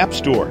iTunes App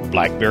Store,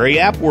 BlackBerry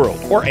App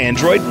World, or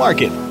Android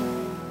Market.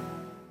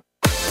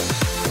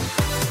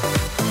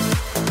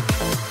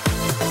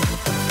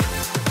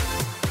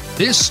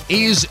 This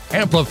is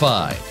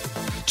Amplified.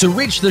 To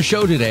reach the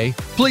show today,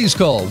 please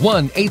call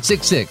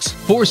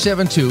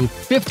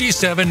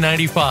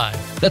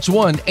 1-866-472-5795. That's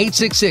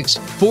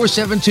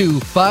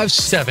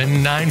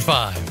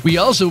 1-866-472-5795. We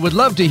also would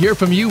love to hear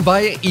from you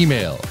via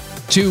email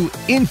to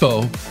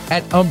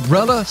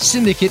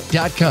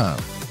info@umbrellasyndicate.com.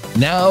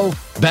 Now,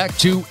 back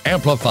to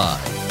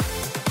Amplify.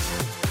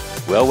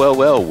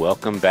 Well,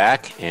 welcome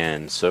back,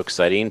 and so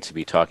exciting to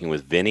be talking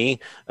with Vinny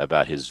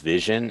about his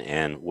vision,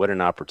 and what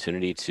an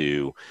opportunity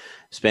to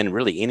spend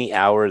really any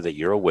hour that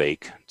you're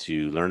awake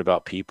to learn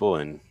about people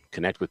and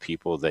connect with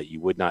people that you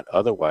would not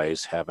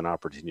otherwise have an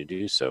opportunity to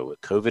do so.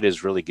 COVID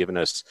has really given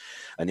us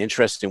an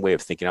interesting way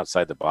of thinking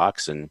outside the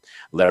box and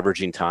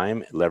leveraging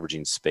time,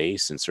 leveraging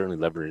space, and certainly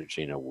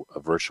leveraging a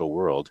virtual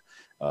world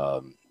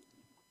from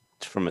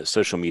a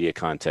social media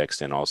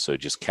context, and also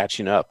just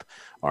catching up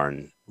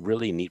on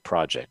really neat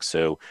projects.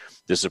 So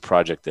this is a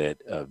project that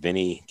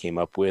Vinny came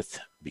up with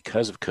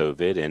because of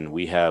COVID, and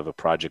we have a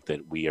project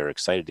that we are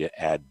excited to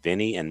add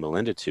Vinny and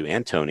Melinda to,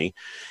 and Tony,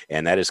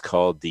 and that is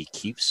called the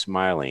Keep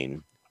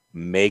Smiling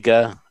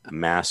Mega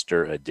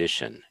Master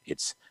Edition.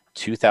 It's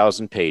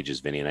 2,000 pages,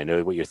 Vinny, and I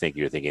know what you're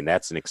thinking. You're thinking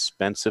that's an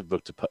expensive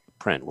book to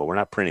print. Well, we're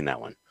not printing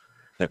that one.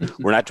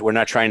 We're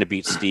not trying to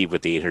beat Steve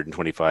with the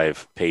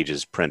 825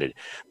 pages printed,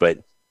 but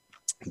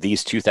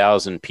these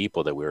 2,000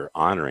 people that we're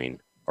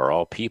honoring are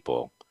all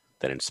people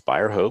that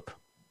inspire hope,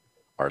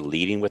 are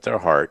leading with their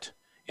heart,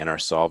 and are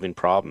solving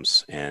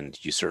problems.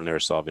 And you certainly are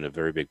solving a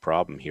very big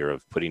problem here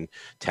of putting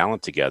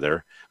talent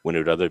together when it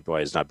would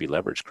otherwise not be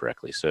leveraged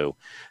correctly. So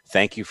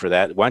thank you for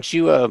that. Why don't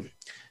you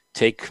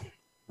take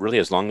really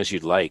as long as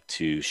you'd like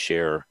to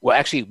share. Well,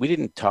 actually, we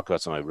didn't talk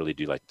about something I really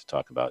do like to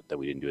talk about that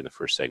we didn't do in the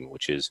first segment,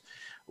 which is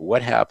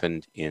what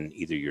happened in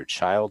either your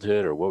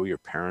childhood, or what were your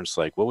parents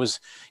like? What was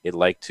it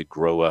like to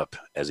grow up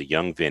as a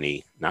young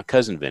Vinny, not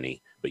cousin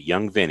Vinny, but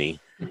young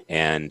Vinny,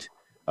 and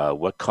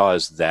what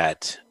caused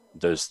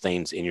those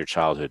things in your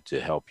childhood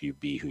to help you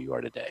be who you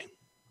are today?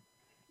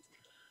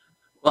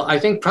 Well, I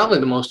think probably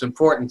the most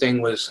important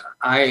thing was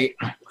I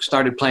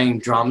started playing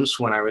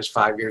drums when I was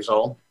 5 years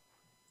old,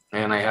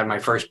 and I had my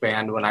first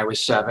band when I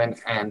was 7,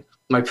 and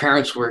my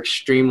parents were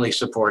extremely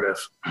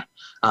supportive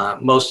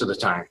most of the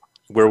time.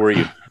 Where were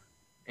you?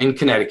 In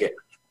Connecticut.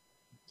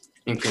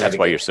 That's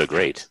why you're so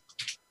great.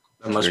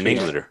 You're an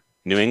Englander.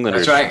 New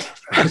Englanders.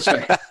 That's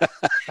right.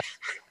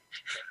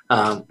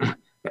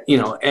 You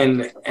know,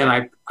 and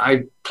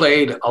I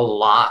played a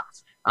lot,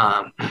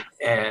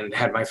 and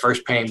had my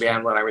first paying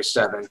band when I was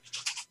 7.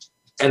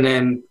 And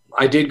then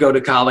I did go to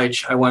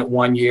college. I went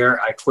 1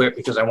 year. I quit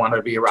because I wanted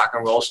to be a rock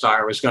and roll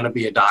star. I was going to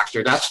be a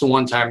doctor. That's the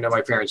one time that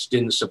my parents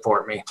didn't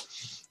support me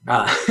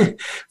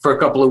for a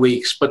couple of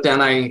weeks. But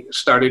then I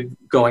started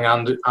going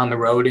on the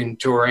road and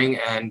touring,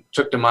 and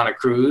took them on a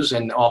cruise.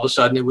 And all of a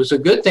sudden, it was a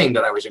good thing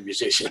that I was a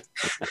musician.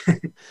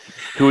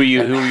 Who are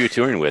you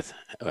touring with?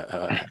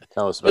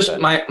 Tell us about Just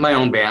that. My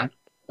own band.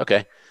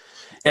 Okay.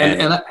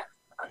 And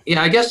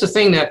I guess the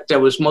thing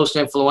that was most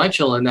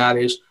influential in that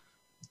is,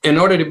 in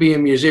order to be a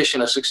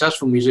musician, a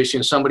successful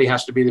musician, somebody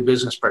has to be the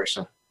business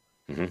person.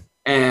 Mm-hmm.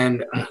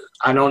 And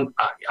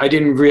I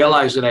didn't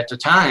realize it at the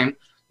time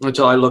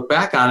until I look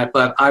back on it,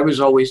 but I was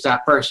always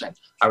that person.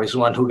 I was the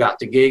one who got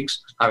the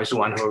gigs. I was the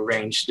one who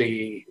arranged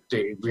the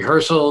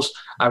rehearsals.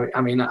 I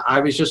mean,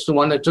 I was just the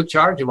one that took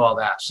charge of all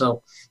that.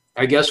 So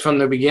I guess from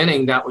the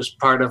beginning, that was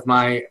part of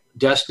my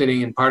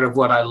destiny and part of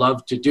what I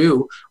loved to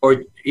do,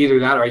 or either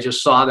that, or I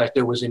just saw that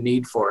there was a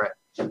need for it.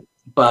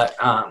 But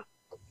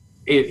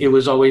it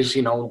was always,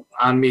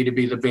 on me to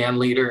be the band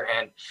leader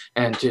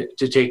and to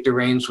take the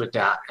reins with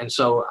that. And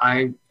so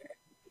I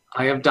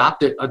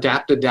adapted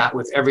that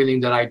with everything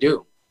that I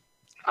do.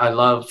 I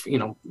love,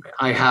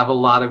 I have a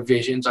lot of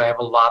visions. I have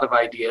a lot of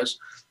ideas.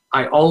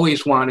 I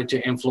always wanted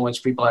to influence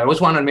people. I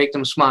always wanted to make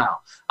them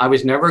smile. I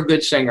was never a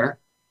good singer.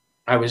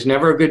 I was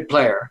never a good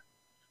player.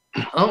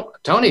 Oh,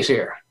 Tony's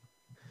here.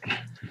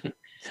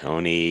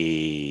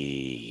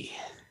 Tony.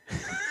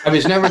 I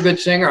was never a good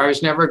singer. I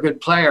was never a good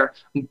player.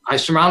 I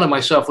surrounded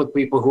myself with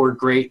people who were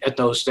great at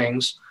those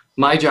things.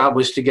 My job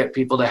was to get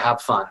people to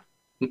have fun.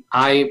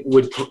 I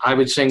would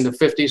sing the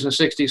 50s and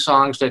 60s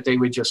songs that they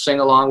would just sing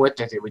along with,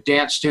 that they would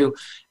dance to,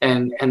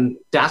 and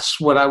that's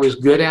what I was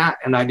good at,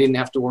 and I didn't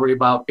have to worry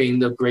about being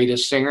the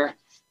greatest singer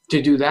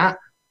to do that.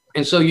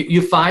 And so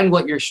you find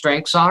what your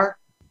strengths are,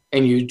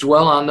 and you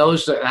dwell on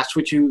those. That's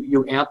what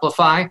you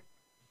amplify.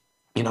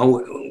 You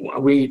know,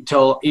 we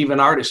tell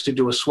even artists to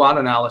do a SWOT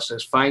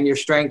analysis, find your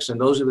strengths,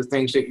 and those are the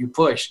things that you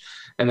push.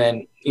 And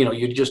then, you know,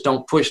 you just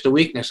don't push the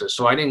weaknesses.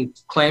 So I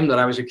didn't claim that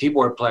I was a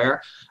keyboard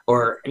player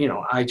or, you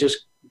know,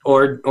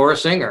 or a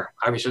singer.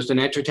 I was just an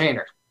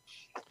entertainer.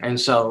 And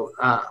so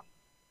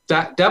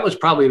that was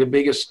probably the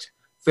biggest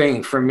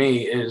thing for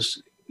me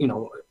is, you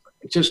know,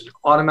 just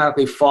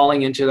automatically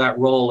falling into that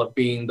role of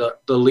being the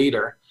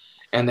leader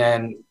and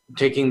then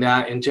taking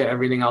that into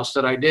everything else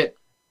that I did.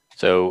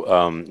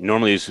 So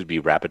normally this would be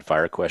rapid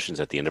fire questions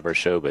at the end of our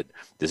show, but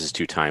this is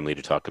too timely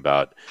to talk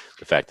about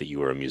the fact that you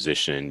were a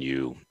musician.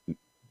 You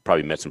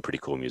probably met some pretty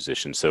cool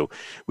musicians. So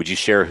would you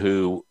share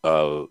who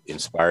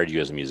inspired you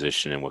as a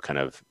musician and what kind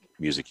of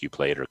music you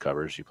played or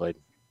covers you played?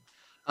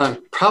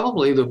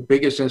 Probably the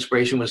biggest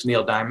inspiration was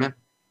Neil Diamond.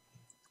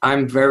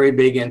 I'm very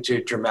big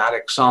into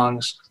dramatic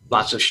songs,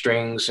 lots of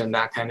strings and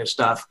that kind of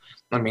stuff.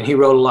 I mean, he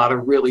wrote a lot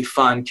of really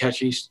fun,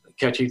 catchy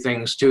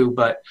things too.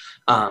 But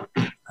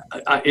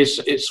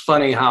it's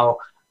funny how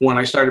when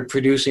I started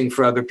producing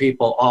for other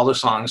people, all the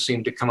songs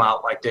seemed to come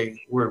out like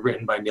they were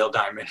written by Neil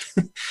Diamond,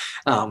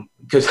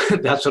 because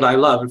that's what I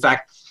love. In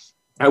fact,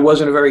 I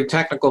wasn't a very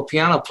technical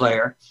piano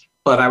player,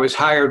 but I was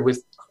hired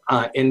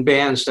in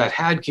bands that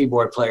had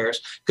keyboard players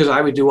because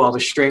I would do all the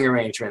string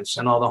arrangements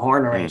and all the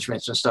horn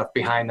arrangements and stuff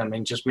behind them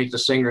and just make the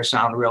singer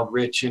sound real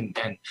rich and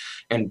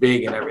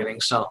big and everything.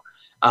 So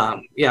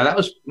yeah, that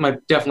was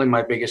definitely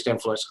my biggest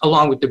influence,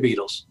 along with the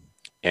Beatles.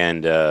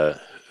 And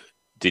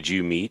did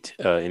you meet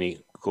any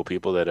cool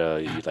people that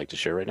you'd like to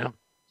share right now?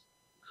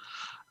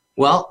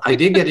 Well, I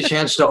did get a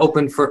chance to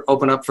open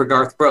up for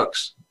Garth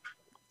Brooks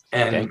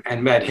and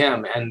met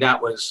him, and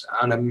that was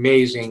an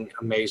amazing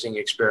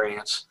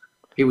experience.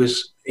 He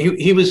was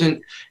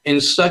in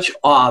such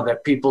awe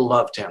that people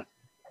loved him.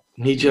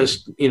 He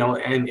just, you know,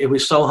 and it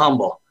was so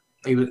humble.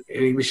 He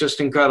was just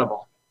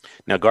incredible.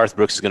 Now Garth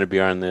Brooks is going to be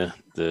on the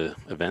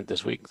event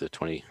this week, the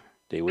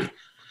 20-day week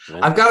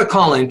event. I've got to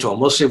call into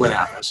him. We'll see what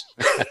happens.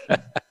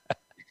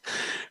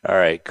 All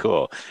right,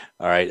 cool.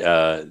 All right,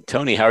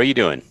 Tony, how are you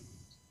doing?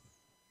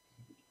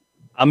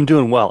 I'm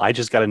doing well. I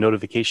just got a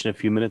notification a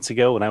few minutes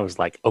ago, and I was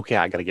like, okay,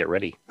 I got to get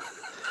ready.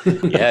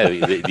 Yeah,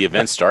 the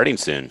event's starting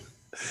soon.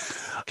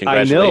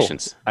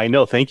 Congratulations. I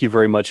know. Thank you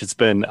very much.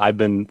 I've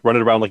been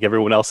running around like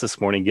everyone else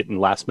this morning, getting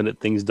last minute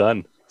things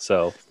done.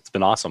 So it's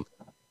been awesome.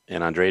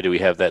 And Andre, do we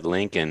have that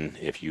link? And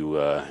if you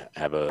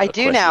have I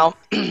do question. now.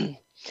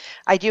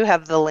 I do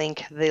have the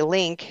link.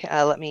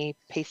 Let me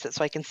paste it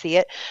so I can see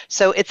it.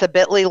 So it's a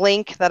bit.ly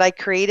link that I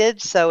created.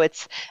 So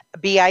it's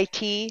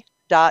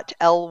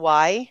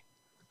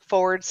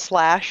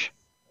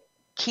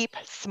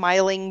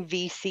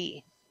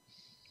bit.ly/keep-smiling-VC.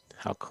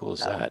 How cool is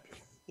that?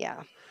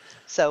 Yeah.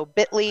 So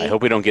bit.ly. I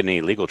hope we don't get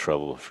any legal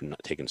trouble for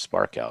not taking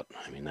Spark out.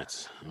 I mean,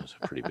 that's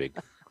a pretty big.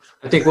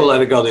 I think we'll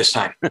let it go this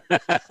time.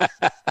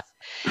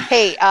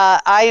 Hey,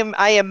 I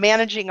am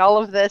managing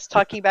all of this,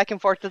 talking back and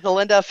forth with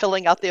Linda,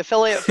 filling out the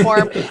affiliate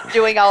form,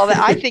 doing all of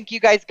that. I think you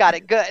guys got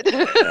it good.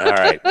 All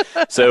right.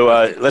 So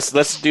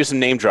let's do some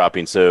name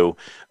dropping. So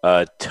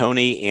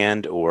Tony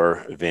and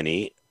or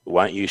Vinny,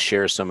 why don't you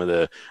share some of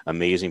the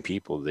amazing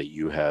people that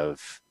you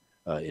have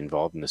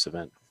involved in this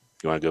event?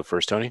 You want to go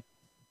first, Tony?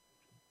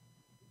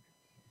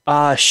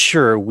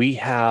 Sure. We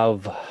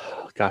have,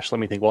 let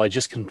me think. Well, I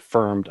just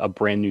confirmed a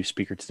brand new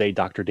speaker today,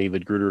 Dr.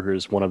 David Gruder, who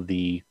is one of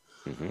the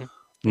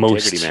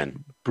most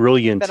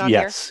brilliant.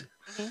 Yes.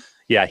 Mm-hmm.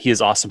 Yeah, he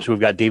is awesome. So we've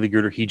got David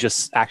Gruder. He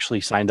just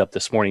actually signed up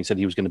this morning, said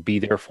he was going to be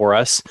there for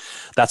us.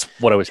 That's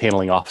what I was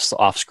handling off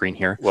screen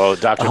here. Well,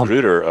 Dr.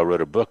 Gruder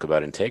wrote a book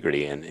about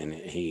integrity, and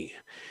he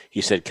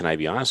said, can I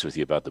be honest with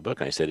you about the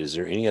book? And I said, is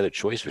there any other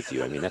choice with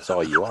you? I mean, that's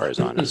all you are, is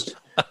honest.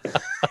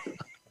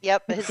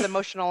 Yep, his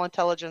emotional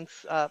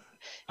intelligence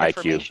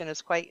information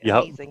is quite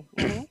amazing.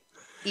 Mm-hmm.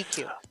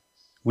 EQ.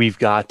 We've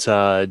got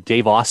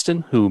Dave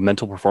Austin, who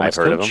mental performance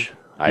coach.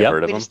 I've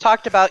heard of him. We just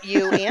talked about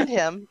you and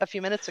him a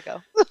few minutes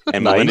ago.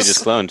 And Melinda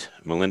just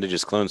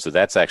cloned. So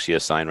that's actually a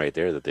sign right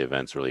there that the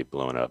event's really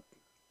blowing up.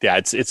 Yeah,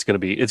 it's gonna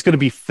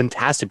be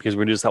fantastic because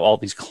we're just have all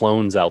these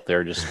clones out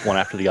there, just one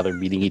after the other,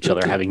 meeting each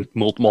other, having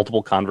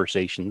multiple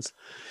conversations.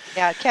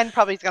 Yeah, Ken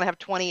probably is gonna have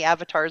 20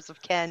 avatars of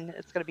Ken.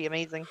 It's gonna be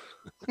amazing.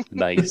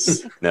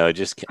 Nice. No,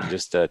 just 10.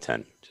 Just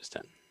 10.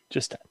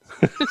 Just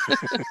 10.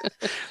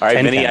 All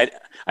right, Vinny,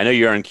 I know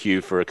you're on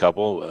cue for a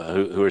couple.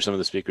 Who are some of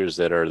the speakers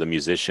that are the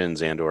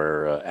musicians and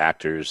or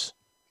actors?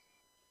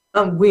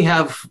 We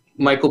have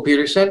Michael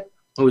Peterson,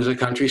 who is a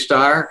country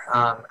star,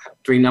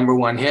 3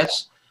 #1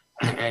 hits,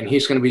 and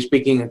he's going to be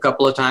speaking a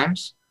couple of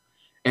times.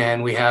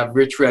 And we have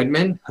Rich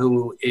Redmond,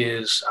 who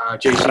is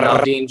Jason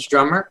Aldean's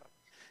drummer.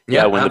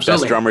 Yeah, one of the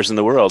best drummers in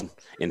the world.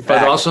 In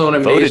fact, also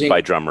voted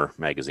by Drummer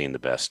Magazine the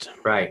best.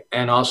 Right,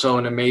 and also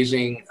an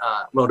amazing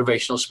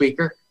motivational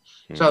speaker.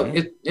 So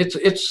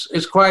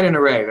it's quite an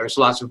array. There's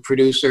lots of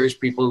producers,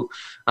 people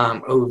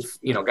who've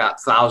got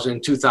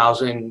 1,000,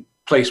 2,000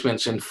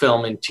 placements in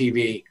film and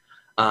TV,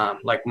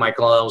 like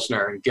Michael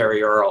Elsner and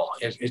Gary Earl.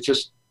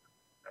 It's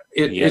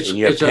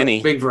Penny.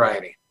 A big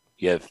variety.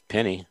 You have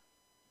Penny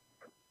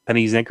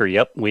Zinker.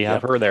 Yep, we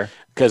have her there.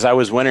 Because I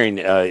was wondering,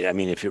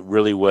 if it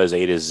really was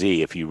A to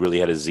Z, if you really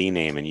had a Z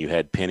name and you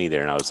had Penny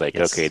there, and I was like,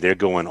 okay, they're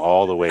going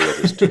all the way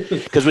with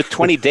this. Because with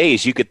 20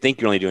 days, you could think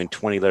you're only doing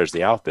 20 letters of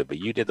the alphabet, but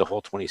you did the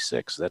whole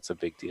 26. That's a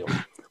big deal.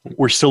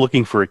 We're still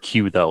looking for a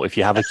Q, though, if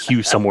you have a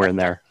Q somewhere in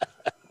there.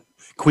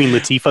 Queen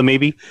Latifah,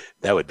 maybe?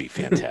 That would be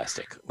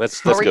fantastic.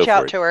 Let's I'll go reach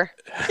out for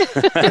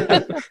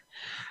to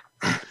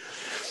her.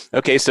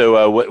 Okay,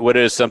 so what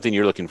is something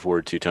you're looking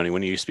forward to, Tony?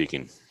 When are you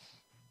speaking?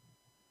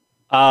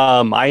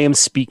 I am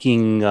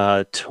speaking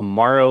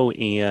tomorrow,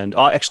 and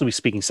I'll actually be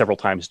speaking several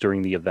times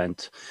during the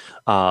event.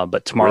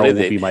 But tomorrow will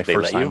be my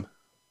first time.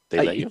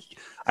 They let you?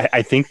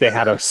 I think they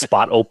had a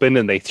spot open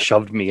and they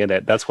shoved me in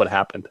it. That's what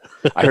happened.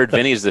 I heard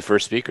Vinny is the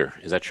first speaker.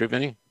 Is that true,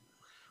 Vinny?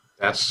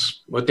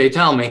 That's what they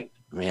tell me.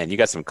 Man, you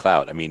got some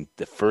clout. I mean,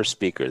 the first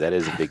speaker, that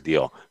is a big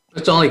deal.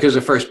 It's only because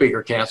the first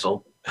speaker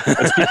canceled.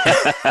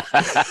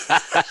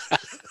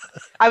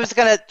 I was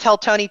going to tell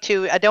Tony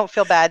too. I don't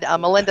feel bad.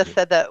 Melinda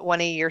said that one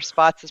of your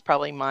spots is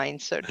probably mine.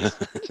 So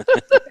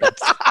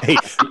hey,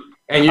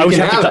 and I was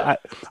going to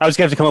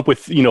have to come up with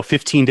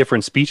 15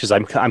 different speeches.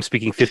 I'm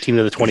speaking 15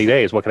 of the 20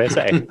 days. What can I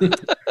say?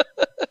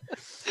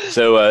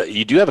 So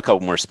you do have a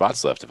couple more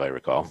spots left, if I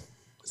recall.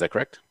 Is that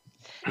correct?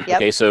 Yep.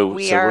 Okay, so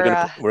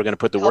we're gonna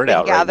put the word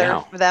out right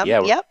now. Them.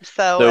 Yeah. Yep.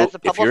 So as a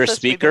if you're a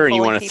speaker and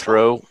you want to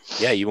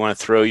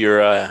throw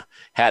your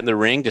hat in the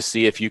ring to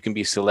see if you can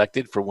be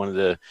selected for one of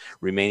the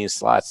remaining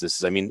slots.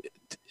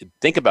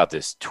 Think about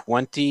this: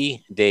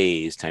 20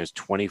 days times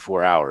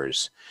 24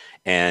 hours,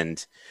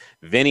 and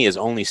Vinny is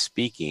only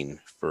speaking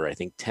for I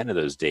think 10 of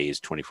those days,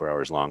 24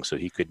 hours long. So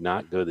he could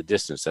not go the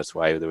distance. That's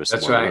why there was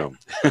some more room.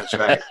 That's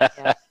right.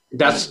 Yeah.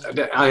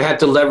 I had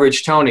to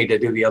leverage Tony to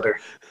do the other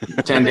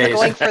 10 days.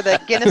 Going for the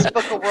Guinness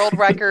Book of World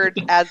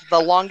Record as the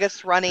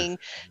longest running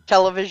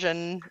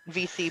television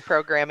VC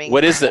programming.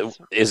 What is that?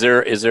 Is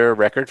there a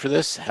record for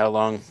this?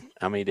 How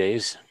many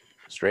days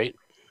straight?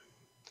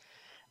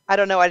 I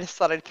don't know. I just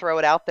thought I'd throw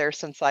it out there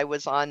since I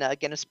was on a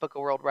Guinness Book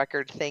of World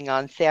Record thing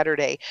on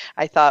Saturday.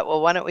 I thought,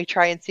 well, why don't we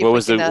try and see what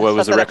was the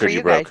record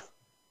you broke? Guys.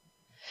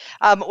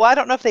 Well, I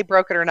don't know if they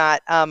broke it or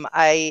not.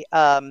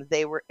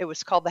 It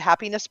was called the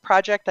Happiness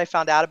Project. I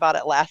found out about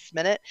it last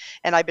minute,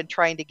 and I've been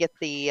trying to get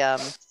the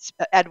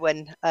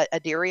Edwin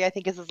Adiri, I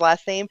think is his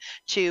last name,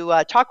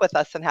 to talk with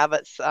us and have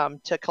us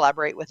to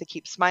collaborate with the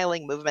Keep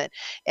Smiling movement.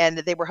 And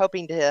they were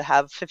hoping to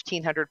have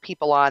 1,500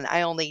 people on.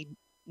 I only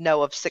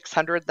know of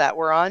 600 that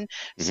were on,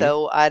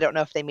 so I don't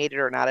know if they made it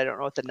or not. I don't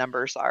know what the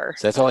numbers are.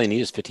 So that's all you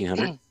need is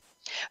 1,500.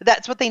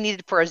 That's what they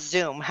needed for a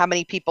Zoom. How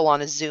many people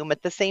on a Zoom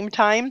at the same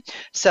time?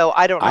 So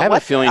I don't know. I have a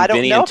feeling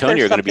Vinny and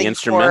Tony are going to be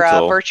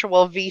instrumental for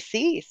virtual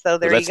VC. So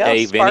there you go.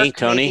 Hey, Vinny,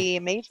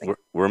 Tony,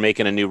 we're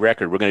making a new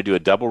record. We're going to do a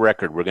double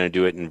record. We're going to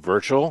do it in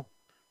virtual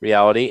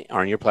reality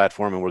on your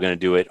platform, and we're going to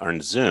do it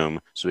on Zoom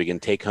so we can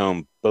take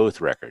home both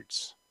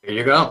records. There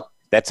you go.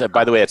 That's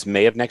by the way, that's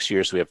May of next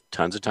year, so we have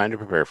tons of time to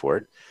prepare for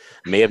it.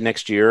 May of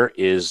next year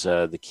is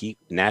it's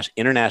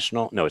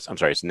National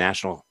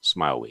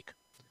Smile Week.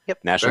 Yep.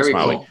 National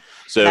Smile Week.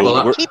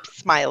 So Keep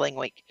Smiling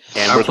Week.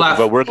 And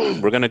we're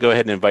going to go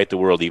ahead and invite the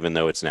world, even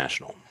though it's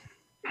national.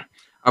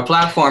 Our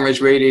platform is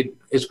rated.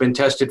 It's been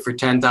tested for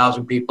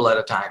 10,000 people at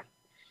a time.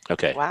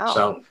 Okay. Wow.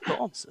 So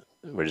cool.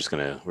 We're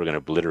gonna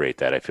obliterate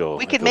that. I feel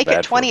we could make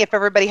it 20 if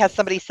everybody has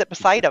somebody sit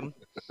beside them.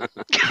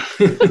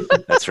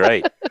 That's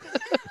right.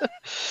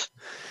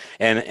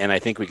 And I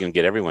think we can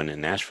get everyone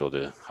in Nashville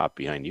to hop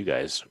behind you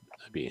guys.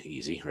 That'd be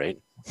easy, right?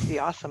 Be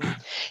awesome.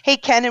 Hey,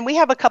 Ken, and we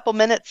have a couple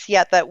minutes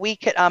yet that we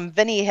could.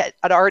 Vinny had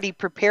already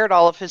prepared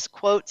all of his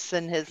quotes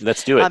and his.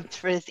 Let's do it.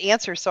 For his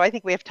answers. So I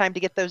think we have time to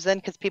get those in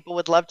because people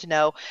would love to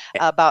know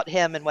about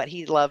him and what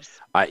he loves.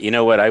 You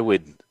know what?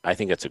 I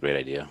think that's a great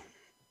idea.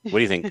 What do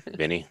you think,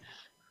 Vinny?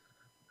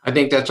 I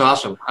think that's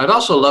awesome. I'd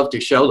also love to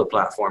show the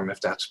platform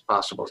if that's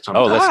possible.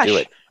 Oh, let's do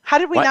it. How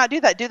did we not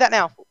do that? Do that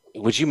now.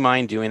 Would you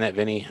mind doing that,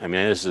 Vinny? I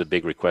mean, this is a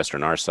big request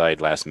on our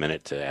side last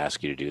minute to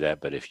ask you to do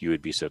that, but if you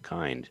would be so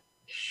kind,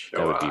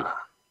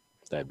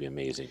 that'd be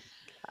amazing.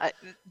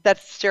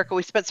 That's hysterical.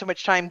 We spent so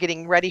much time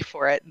getting ready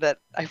for it that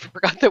I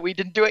forgot that we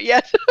didn't do it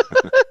yet.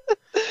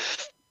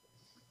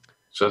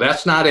 So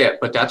that's not it,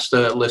 but that's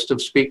the list of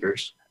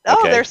speakers. Oh,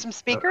 okay. There's some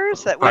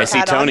speakers that we've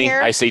had on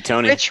here. I see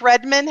Tony. Rich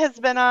Redmond has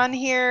been on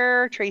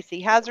here. Tracy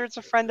Hazard's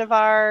a friend of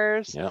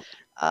ours. Yep.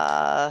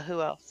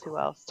 Who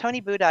else?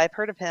 Tony Buddha. I've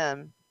heard of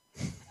him.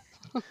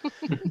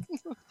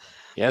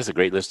 Yeah, it's a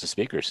great list of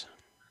speakers.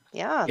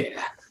 Yeah.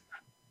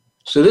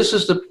 So this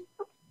is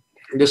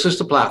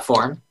the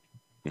platform,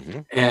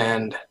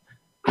 and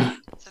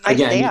it's a nice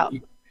layout.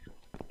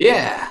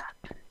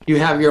 You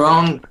have your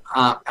own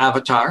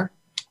avatar,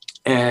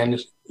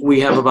 and we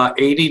have about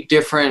 80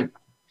 different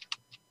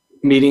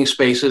meeting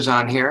spaces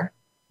on here.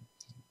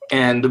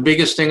 And the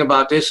biggest thing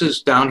about this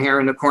is down here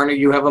in the corner,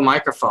 you have a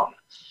microphone.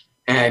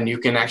 and you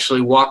can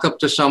actually walk up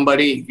to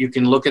somebody. You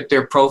can look at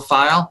their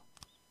profile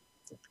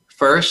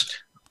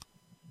first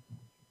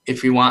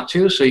if you want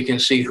to, so you can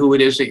see who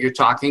it is that you're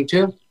talking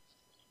to.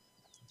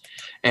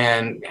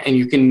 And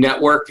you can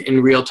network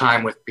in real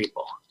time with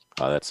people.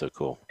 Oh, that's so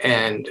cool.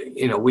 And,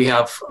 you know, we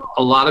have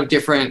a lot of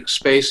different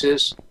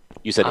spaces.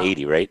 You said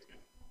 80, right?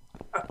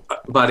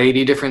 About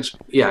 80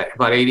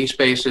 about 80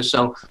 spaces.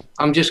 So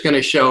I'm just going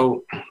to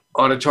show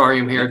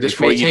auditorium here.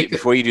 Before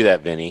you do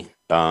that, Vinny,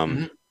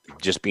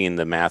 just being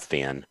the math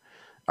fan,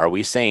 are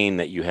we saying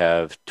that you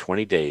have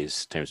 20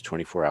 days times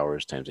 24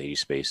 hours times 80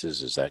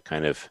 spaces? Is that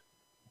kind of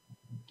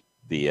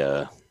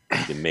the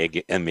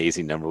mega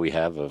amazing number we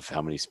have of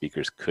how many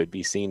speakers could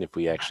be seen if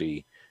we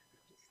actually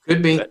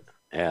could be?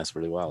 Yeah, it's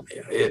really wild.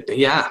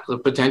 Yeah, the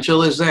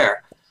potential is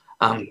there.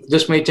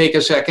 This may take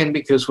a second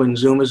because when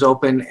Zoom is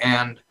open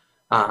and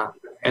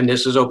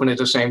this is open at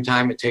the same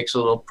time, it takes a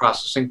little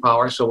processing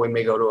power. So we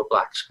may go to a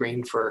black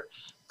screen for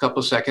a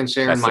couple seconds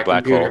there. That's my the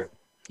black computer. hole.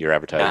 You're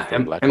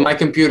advertising black hole. And my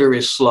computer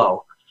is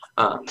slow.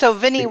 So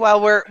Vinny,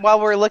 while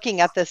we're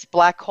looking at this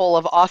black hole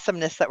of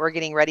awesomeness that we're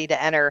getting ready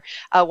to enter,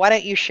 why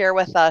don't you share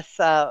with us,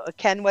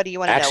 Ken? What do you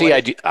want to know?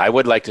 Actually, I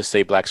would like to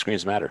say black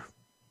screens matter.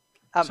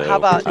 So how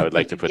about, I would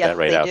like to put that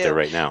right out there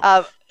right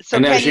now. So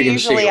Ken, you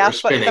usually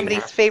ask what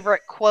somebody's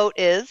favorite quote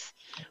is.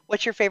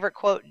 What's your favorite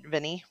quote,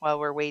 Vinny, while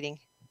we're waiting?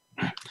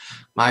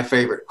 My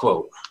favorite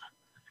quote.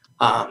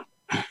 Now,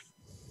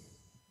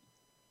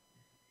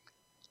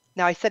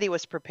 I said he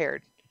was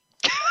prepared.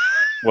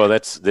 Well,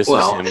 this is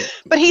him.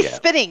 But he's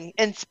spinning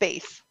in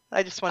space.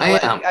 I just want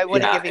to. I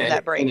want to give him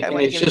that break.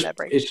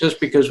 It's just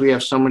because we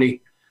have so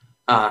many,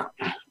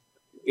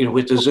 you know,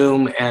 with the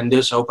Zoom and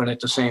this open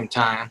at the same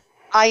time.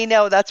 I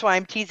know, that's why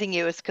I'm teasing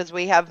you, is because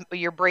we have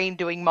your brain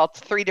doing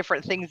 3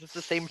 different things at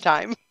the same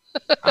time.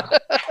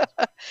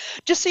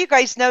 Just so you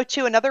guys know,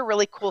 too, another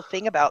really cool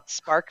thing about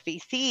Spark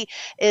VC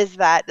is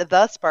that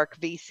the Spark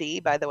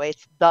VC, by the way,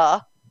 it's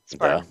the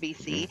Spark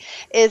VC,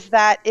 is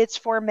that it's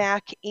for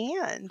Mac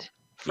and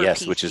for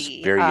PC. Which is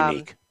very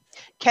unique.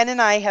 Ken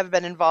and I have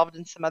been involved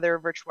in some other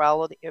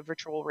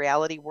virtual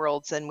reality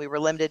worlds, and we were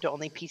limited to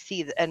only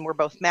PC, and we're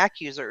both Mac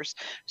users.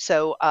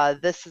 So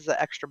this is an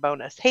extra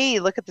bonus. Hey,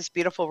 look at this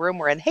beautiful room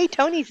we're in. Hey,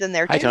 Tony's in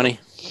there too. Hi, Tony.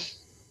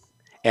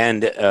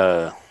 And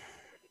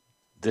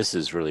this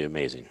is really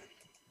amazing.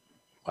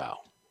 Wow.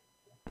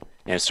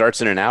 And it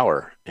starts in an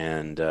hour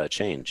and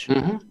change.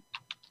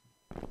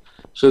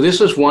 So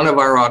this is one of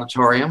our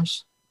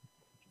auditoriums,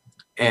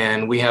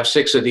 and we have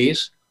 6 of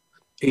these.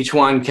 Each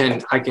one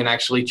I can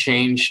actually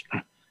change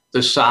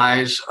the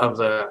size of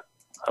the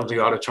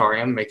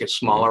auditorium, make it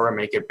smaller or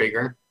make it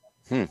bigger.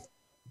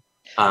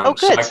 Oh,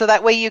 good. So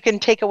that way you can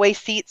take away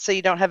seats so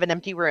you don't have an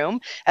empty room.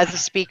 As a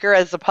speaker,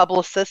 as a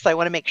publicist, I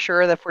want to make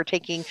sure that if we're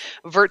taking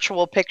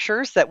virtual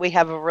pictures that we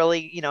have a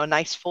really, a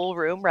nice full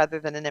room rather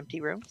than an empty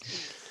room.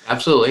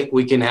 Absolutely.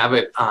 We can have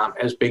it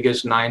as big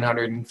as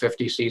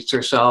 950 seats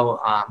or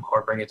so,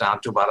 or bring it down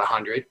to about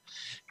 100.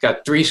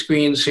 Got 3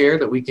 screens here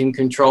that we can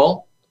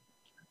control.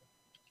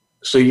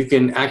 So you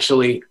can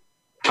actually,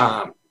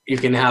 you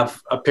can have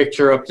a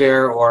picture up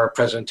there or a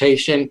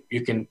presentation.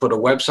 You can put a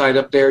website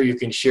up there. You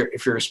can share,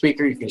 if you're a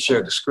speaker, you can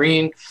share the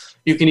screen.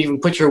 You can even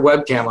put your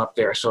webcam up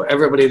there. So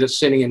everybody that's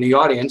sitting in the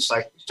audience,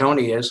 like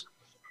Tony is,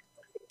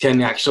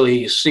 can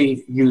actually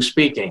see you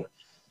speaking.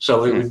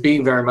 So it would be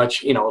very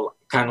much,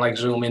 kind of like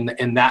Zoom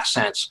in that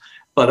sense.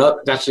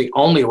 But that's the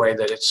only way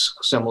that it's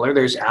similar.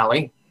 There's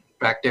Allie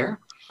back there.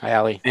 Hi,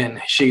 Allie.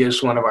 And she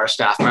is one of our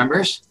staff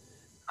members.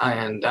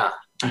 And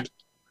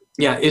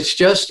yeah, it's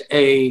just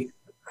an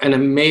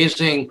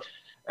amazingly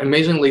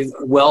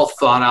well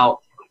thought out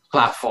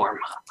platform.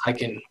 I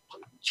can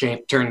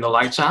turn the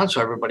lights on so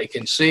everybody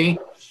can see.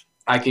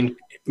 I can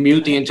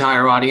mute the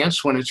entire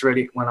audience when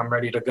I'm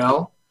ready to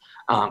go.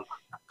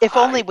 If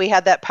only we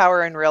had that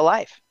power in real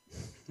life.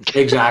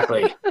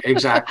 Exactly.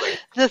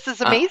 This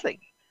is amazing.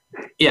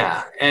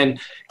 Yeah, and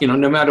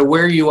no matter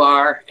where you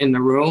are in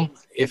the room,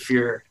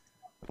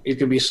 you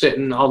could be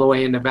sitting all the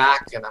way in the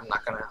back, and I'm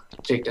not going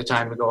to take the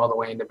time to go all the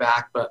way in the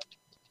back, but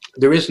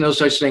there is no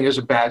such thing as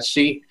a bad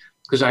seat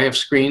because I have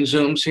screen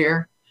zooms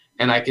here,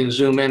 and I can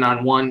zoom in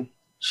on one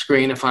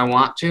screen if I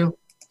want to,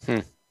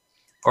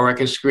 or I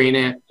can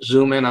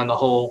zoom in on the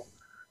whole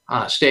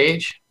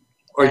stage,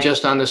 or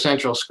just on the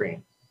central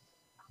screen.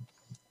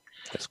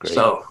 That's great.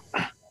 So,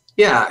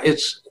 yeah,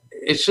 it's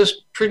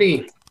just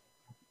pretty,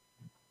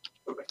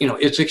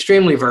 it's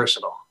extremely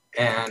versatile.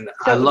 And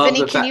so, I love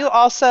Vinny, can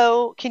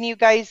you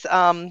guys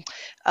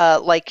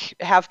like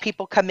have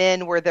people come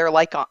in where they're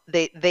like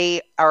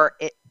they are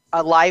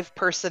a live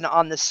person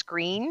on the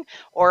screen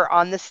or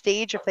on the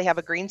stage if they have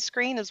a green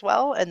screen as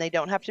well and they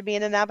don't have to be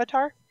in an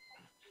avatar?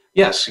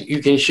 Yes,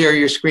 you can share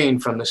your screen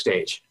from the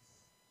stage.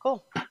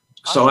 Cool.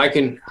 So I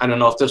don't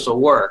know if this will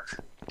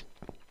work.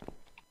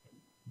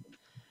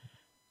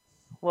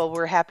 Well,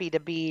 we're happy to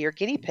be your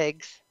guinea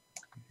pigs.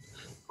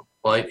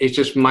 Well, it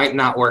just might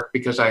not work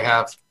because I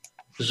have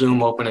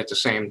Zoom open at the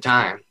same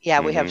time. Yeah,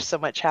 we have so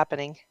much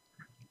happening.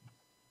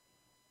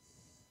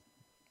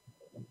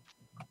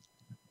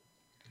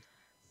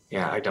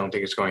 Yeah, I don't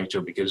think it's going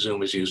to because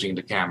Zoom is using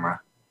the camera.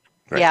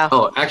 Right. Yeah.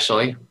 Oh,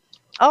 actually.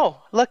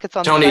 Oh, look, it's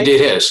on. Tony did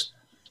his.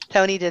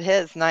 Tony did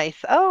his. Nice.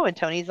 Oh, and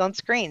Tony's on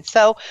screen.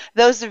 So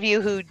those of you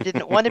who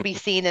didn't want to be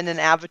seen in an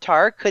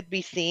avatar could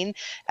be seen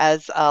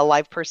as a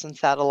live person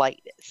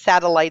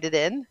satellited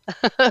in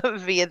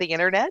via the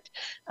internet.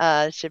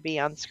 Should be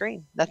on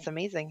screen. That's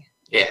amazing.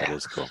 Yeah. That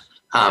is cool.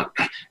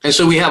 And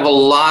so we have a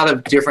lot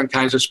of different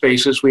kinds of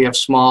spaces. We have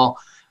small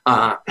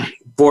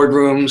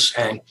boardrooms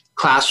and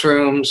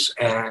classrooms,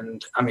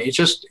 and I mean, it's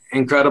just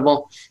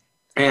incredible.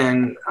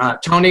 And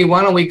Tony,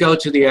 why don't we go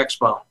to the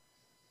expo?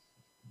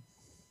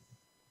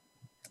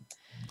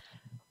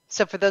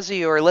 So for those of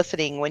you who are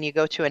listening, when you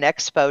go to an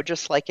expo,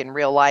 just like in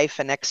real life,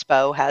 an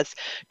expo has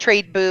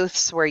trade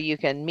booths where you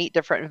can meet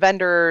different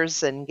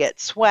vendors and get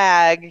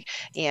swag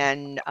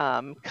and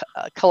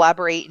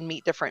collaborate and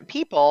meet different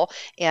people.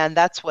 And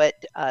that's what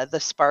the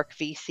Spark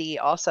VC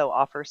also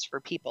offers for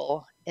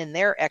people in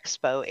their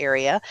expo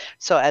area.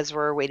 So as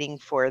we're waiting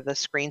for the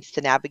screens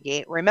to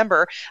navigate,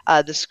 remember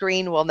the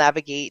screen will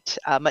navigate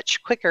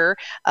much quicker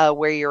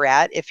where you're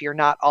at if you're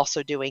not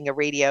also doing a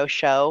radio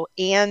show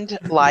and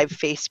live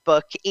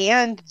Facebook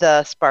and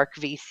the Spark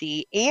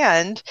VC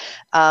and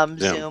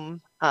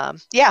Zoom.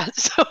 Yeah,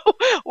 so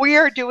we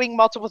are doing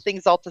multiple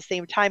things all at the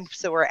same time.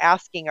 So we're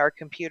asking our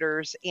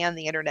computers and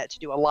the internet to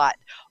do a lot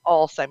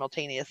all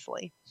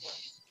simultaneously.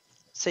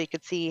 So you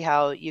could see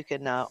how you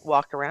can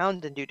walk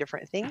around and do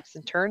different things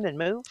and turn and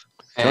move.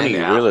 Tony, you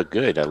really look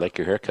good. I like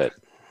your haircut.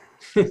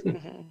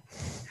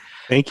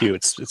 Thank you.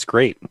 It's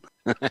great.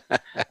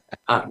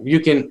 You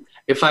can,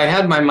 if I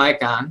had my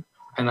mic on,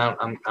 and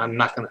I'm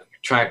not going to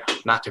try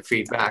not to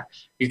feedback,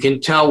 you can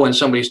tell when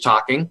somebody's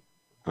talking.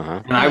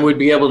 And I would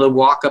be able to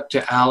walk up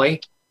to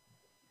Allie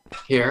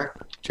here.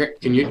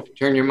 Can you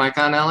turn your mic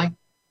on, Allie?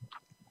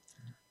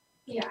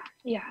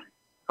 Yeah.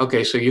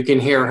 Okay, so you can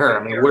hear her.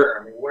 I mean,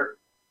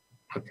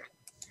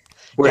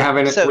 we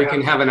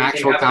can have an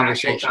actual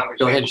conversation.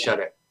 Go ahead and shut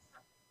it.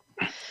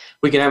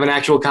 We can have an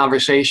actual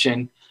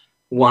conversation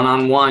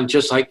one-on-one,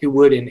 just like you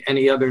would in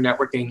any other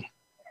networking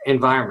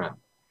environment.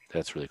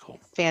 That's really cool.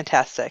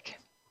 Fantastic.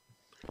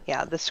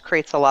 Yeah, this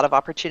creates a lot of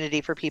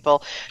opportunity for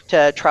people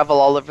to travel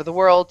all over the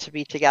world, to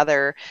be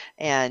together,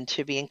 and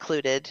to be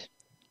included.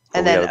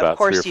 And then, of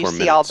course, you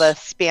see all the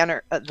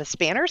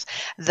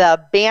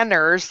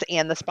banners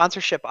and the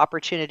sponsorship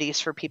opportunities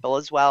for people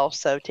as well.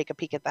 So take a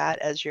peek at that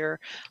as you're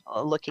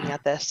looking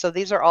at this. So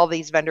these are all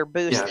these vendor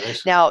booths. Yeah,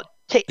 now,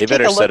 take a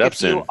look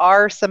if you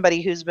are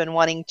somebody who's been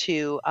wanting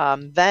to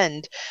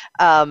vend.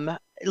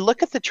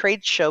 Look at the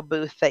trade show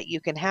booth that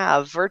you can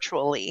have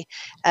virtually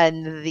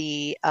and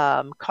the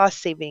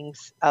cost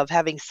savings of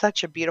having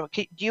such a beautiful.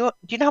 Do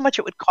you know how much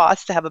it would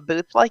cost to have a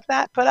booth like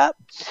that put up?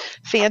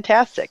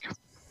 Fantastic.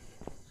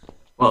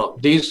 Well,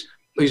 these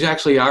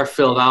actually are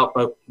filled out,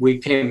 but we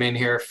came in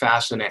here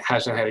fast and it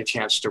hasn't had a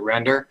chance to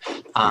render.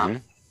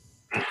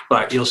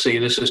 But you'll see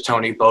this is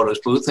Tony Boda's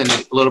booth, and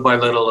little by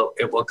little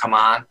it will come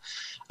on.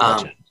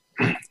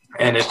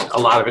 And a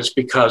lot of it's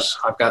because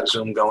I've got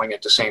Zoom going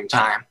at the same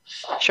time.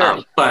 Sure.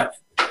 But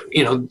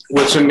you know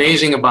what's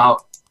amazing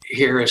about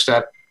here is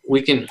that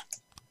we can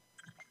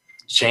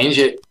change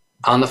it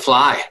on the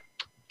fly,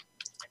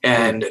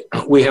 and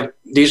we have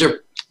these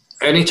are.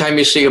 Anytime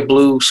you see a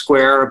blue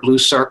square or blue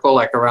circle,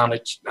 like around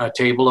a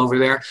table over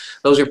there,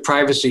 those are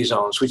privacy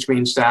zones, which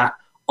means that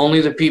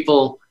only the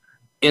people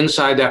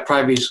inside that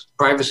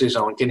privacy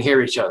zone can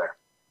hear each other.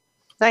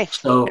 Nice.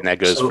 So, and that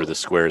goes for the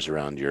squares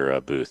around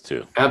your booth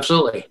too.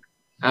 Absolutely.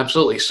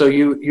 Absolutely. So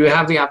you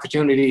have the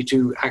opportunity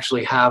to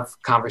actually have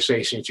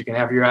conversations. You can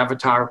have your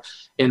avatar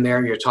in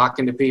there. You're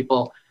talking to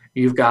people.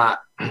 You've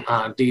got,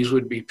 these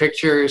would be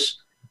pictures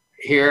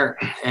here,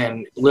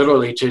 and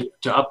literally to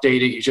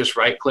update it, you just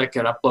right click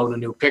and upload a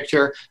new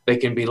picture. They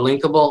can be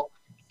linkable.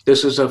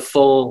 This is a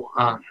full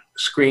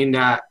screen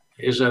that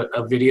is a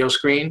video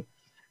screen,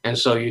 and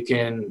so you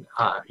can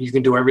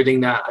do everything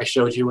that I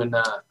showed you in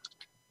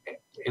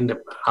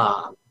the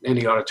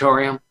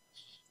auditorium.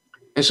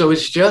 And so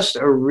it's just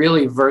a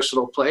really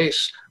versatile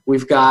place.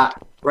 We've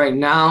got right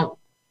now,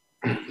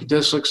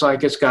 this looks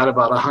like it's got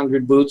about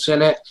 100 booths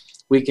in it.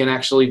 We can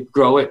actually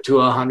grow it to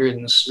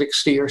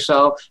 160 or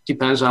so,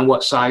 depends on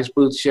what size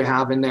booths you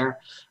have in there.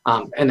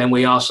 And then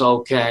we also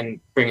can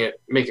make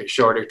it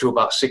shorter to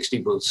about 60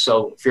 booths.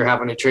 So if you're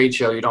having a trade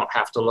show, you don't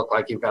have to look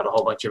like you've got a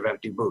whole bunch of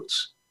empty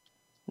booths.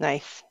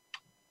 Nice.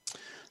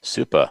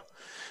 Super.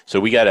 So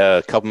we got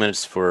a couple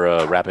minutes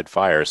for rapid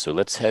fire. So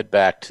let's head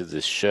back to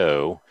the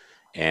show,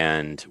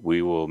 and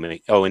we will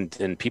make,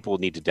 and people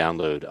need to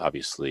download,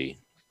 obviously,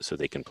 so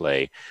they can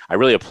play. I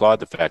really applaud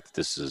the fact that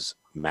this is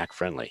Mac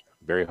friendly.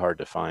 Very hard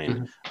to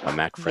find a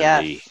Mac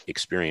friendly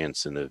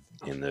experience in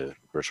the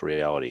virtual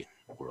reality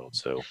world.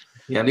 So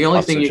yeah, the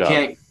only thing you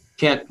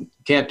can't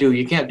do,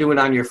 you can't do it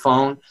on your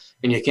phone,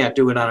 and you can't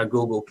do it on a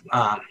Google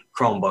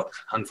Chromebook,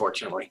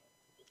 unfortunately.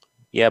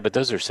 Yeah, but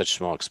those are such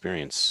small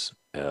experience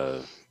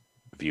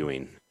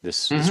viewing.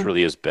 This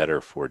really is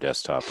better for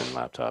desktop and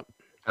laptop.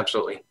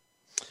 Absolutely.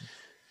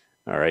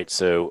 All right,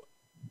 so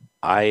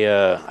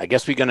I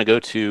guess we're going to go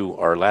to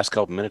our last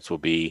couple minutes will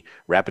be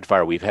rapid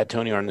fire. We've had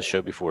Tony on the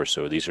show before,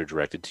 so these are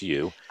directed to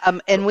you.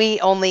 And we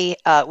only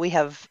we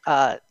have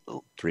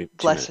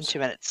less than 2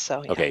 minutes.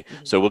 So yeah. Okay,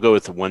 so we'll go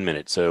with 1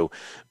 minute. So,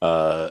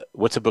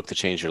 what's a book that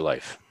changed your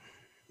life,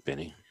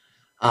 Benny?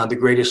 The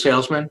Greatest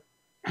Salesman.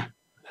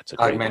 That's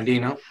a Og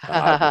Mandino.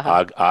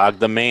 Og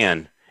the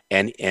man,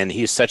 and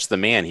he's such the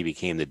man. He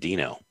became the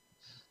Dino.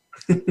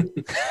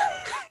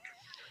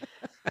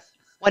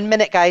 1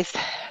 minute, guys.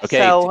 Okay.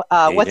 So,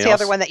 what's the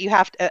other one that you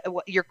have to?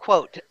 Your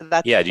quote.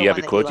 That's do you have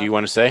a quote you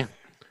want to say,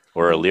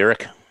 or a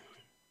lyric?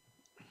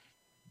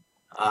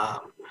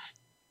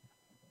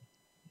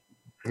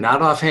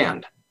 Not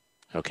offhand.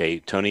 Okay,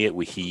 Tony,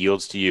 he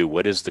yields to you.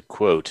 What is the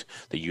quote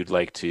that you'd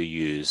like to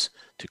use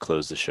to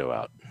close the show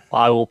out?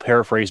 I will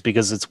paraphrase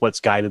because it's what's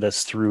guided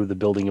us through the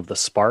building of the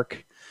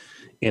Spark.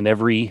 In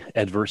every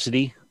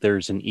adversity,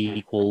 there's an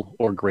equal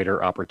or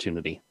greater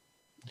opportunity.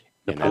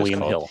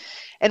 Napoleon Hill.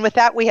 And with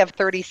that, we have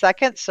 30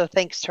 seconds. So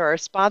thanks to our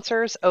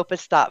sponsors,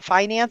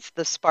 Opus.Finance,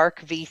 the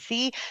Spark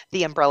VC,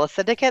 the Umbrella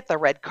Syndicate, the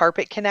Red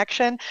Carpet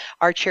Connection.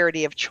 Our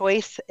charity of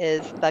choice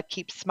is the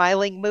Keep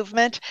Smiling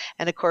Movement.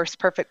 And of course,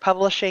 Perfect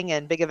Publishing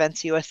and Big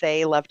Events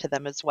USA. Love to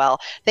them as well.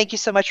 Thank you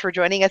so much for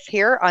joining us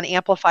here on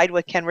Amplified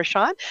with Ken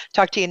Rochon.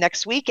 Talk to you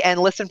next week. And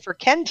listen for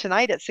Ken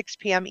tonight at 6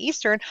 p.m.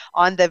 Eastern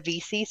on the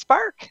VC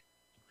Spark.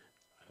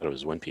 I thought it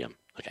was 1 p.m.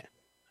 Okay.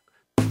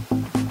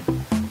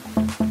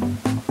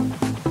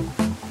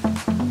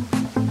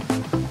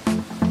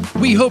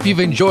 We hope you've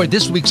enjoyed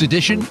this week's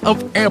edition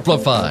of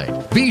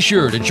Amplified. Be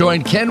sure to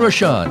join Ken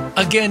Rochon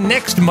again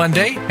next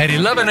Monday at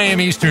 11 a.m.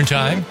 Eastern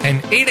Time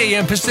and 8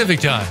 a.m. Pacific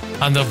Time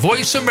on the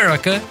Voice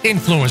America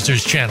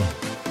Influencers Channel.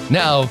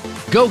 Now,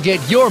 go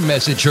get your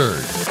message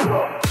heard.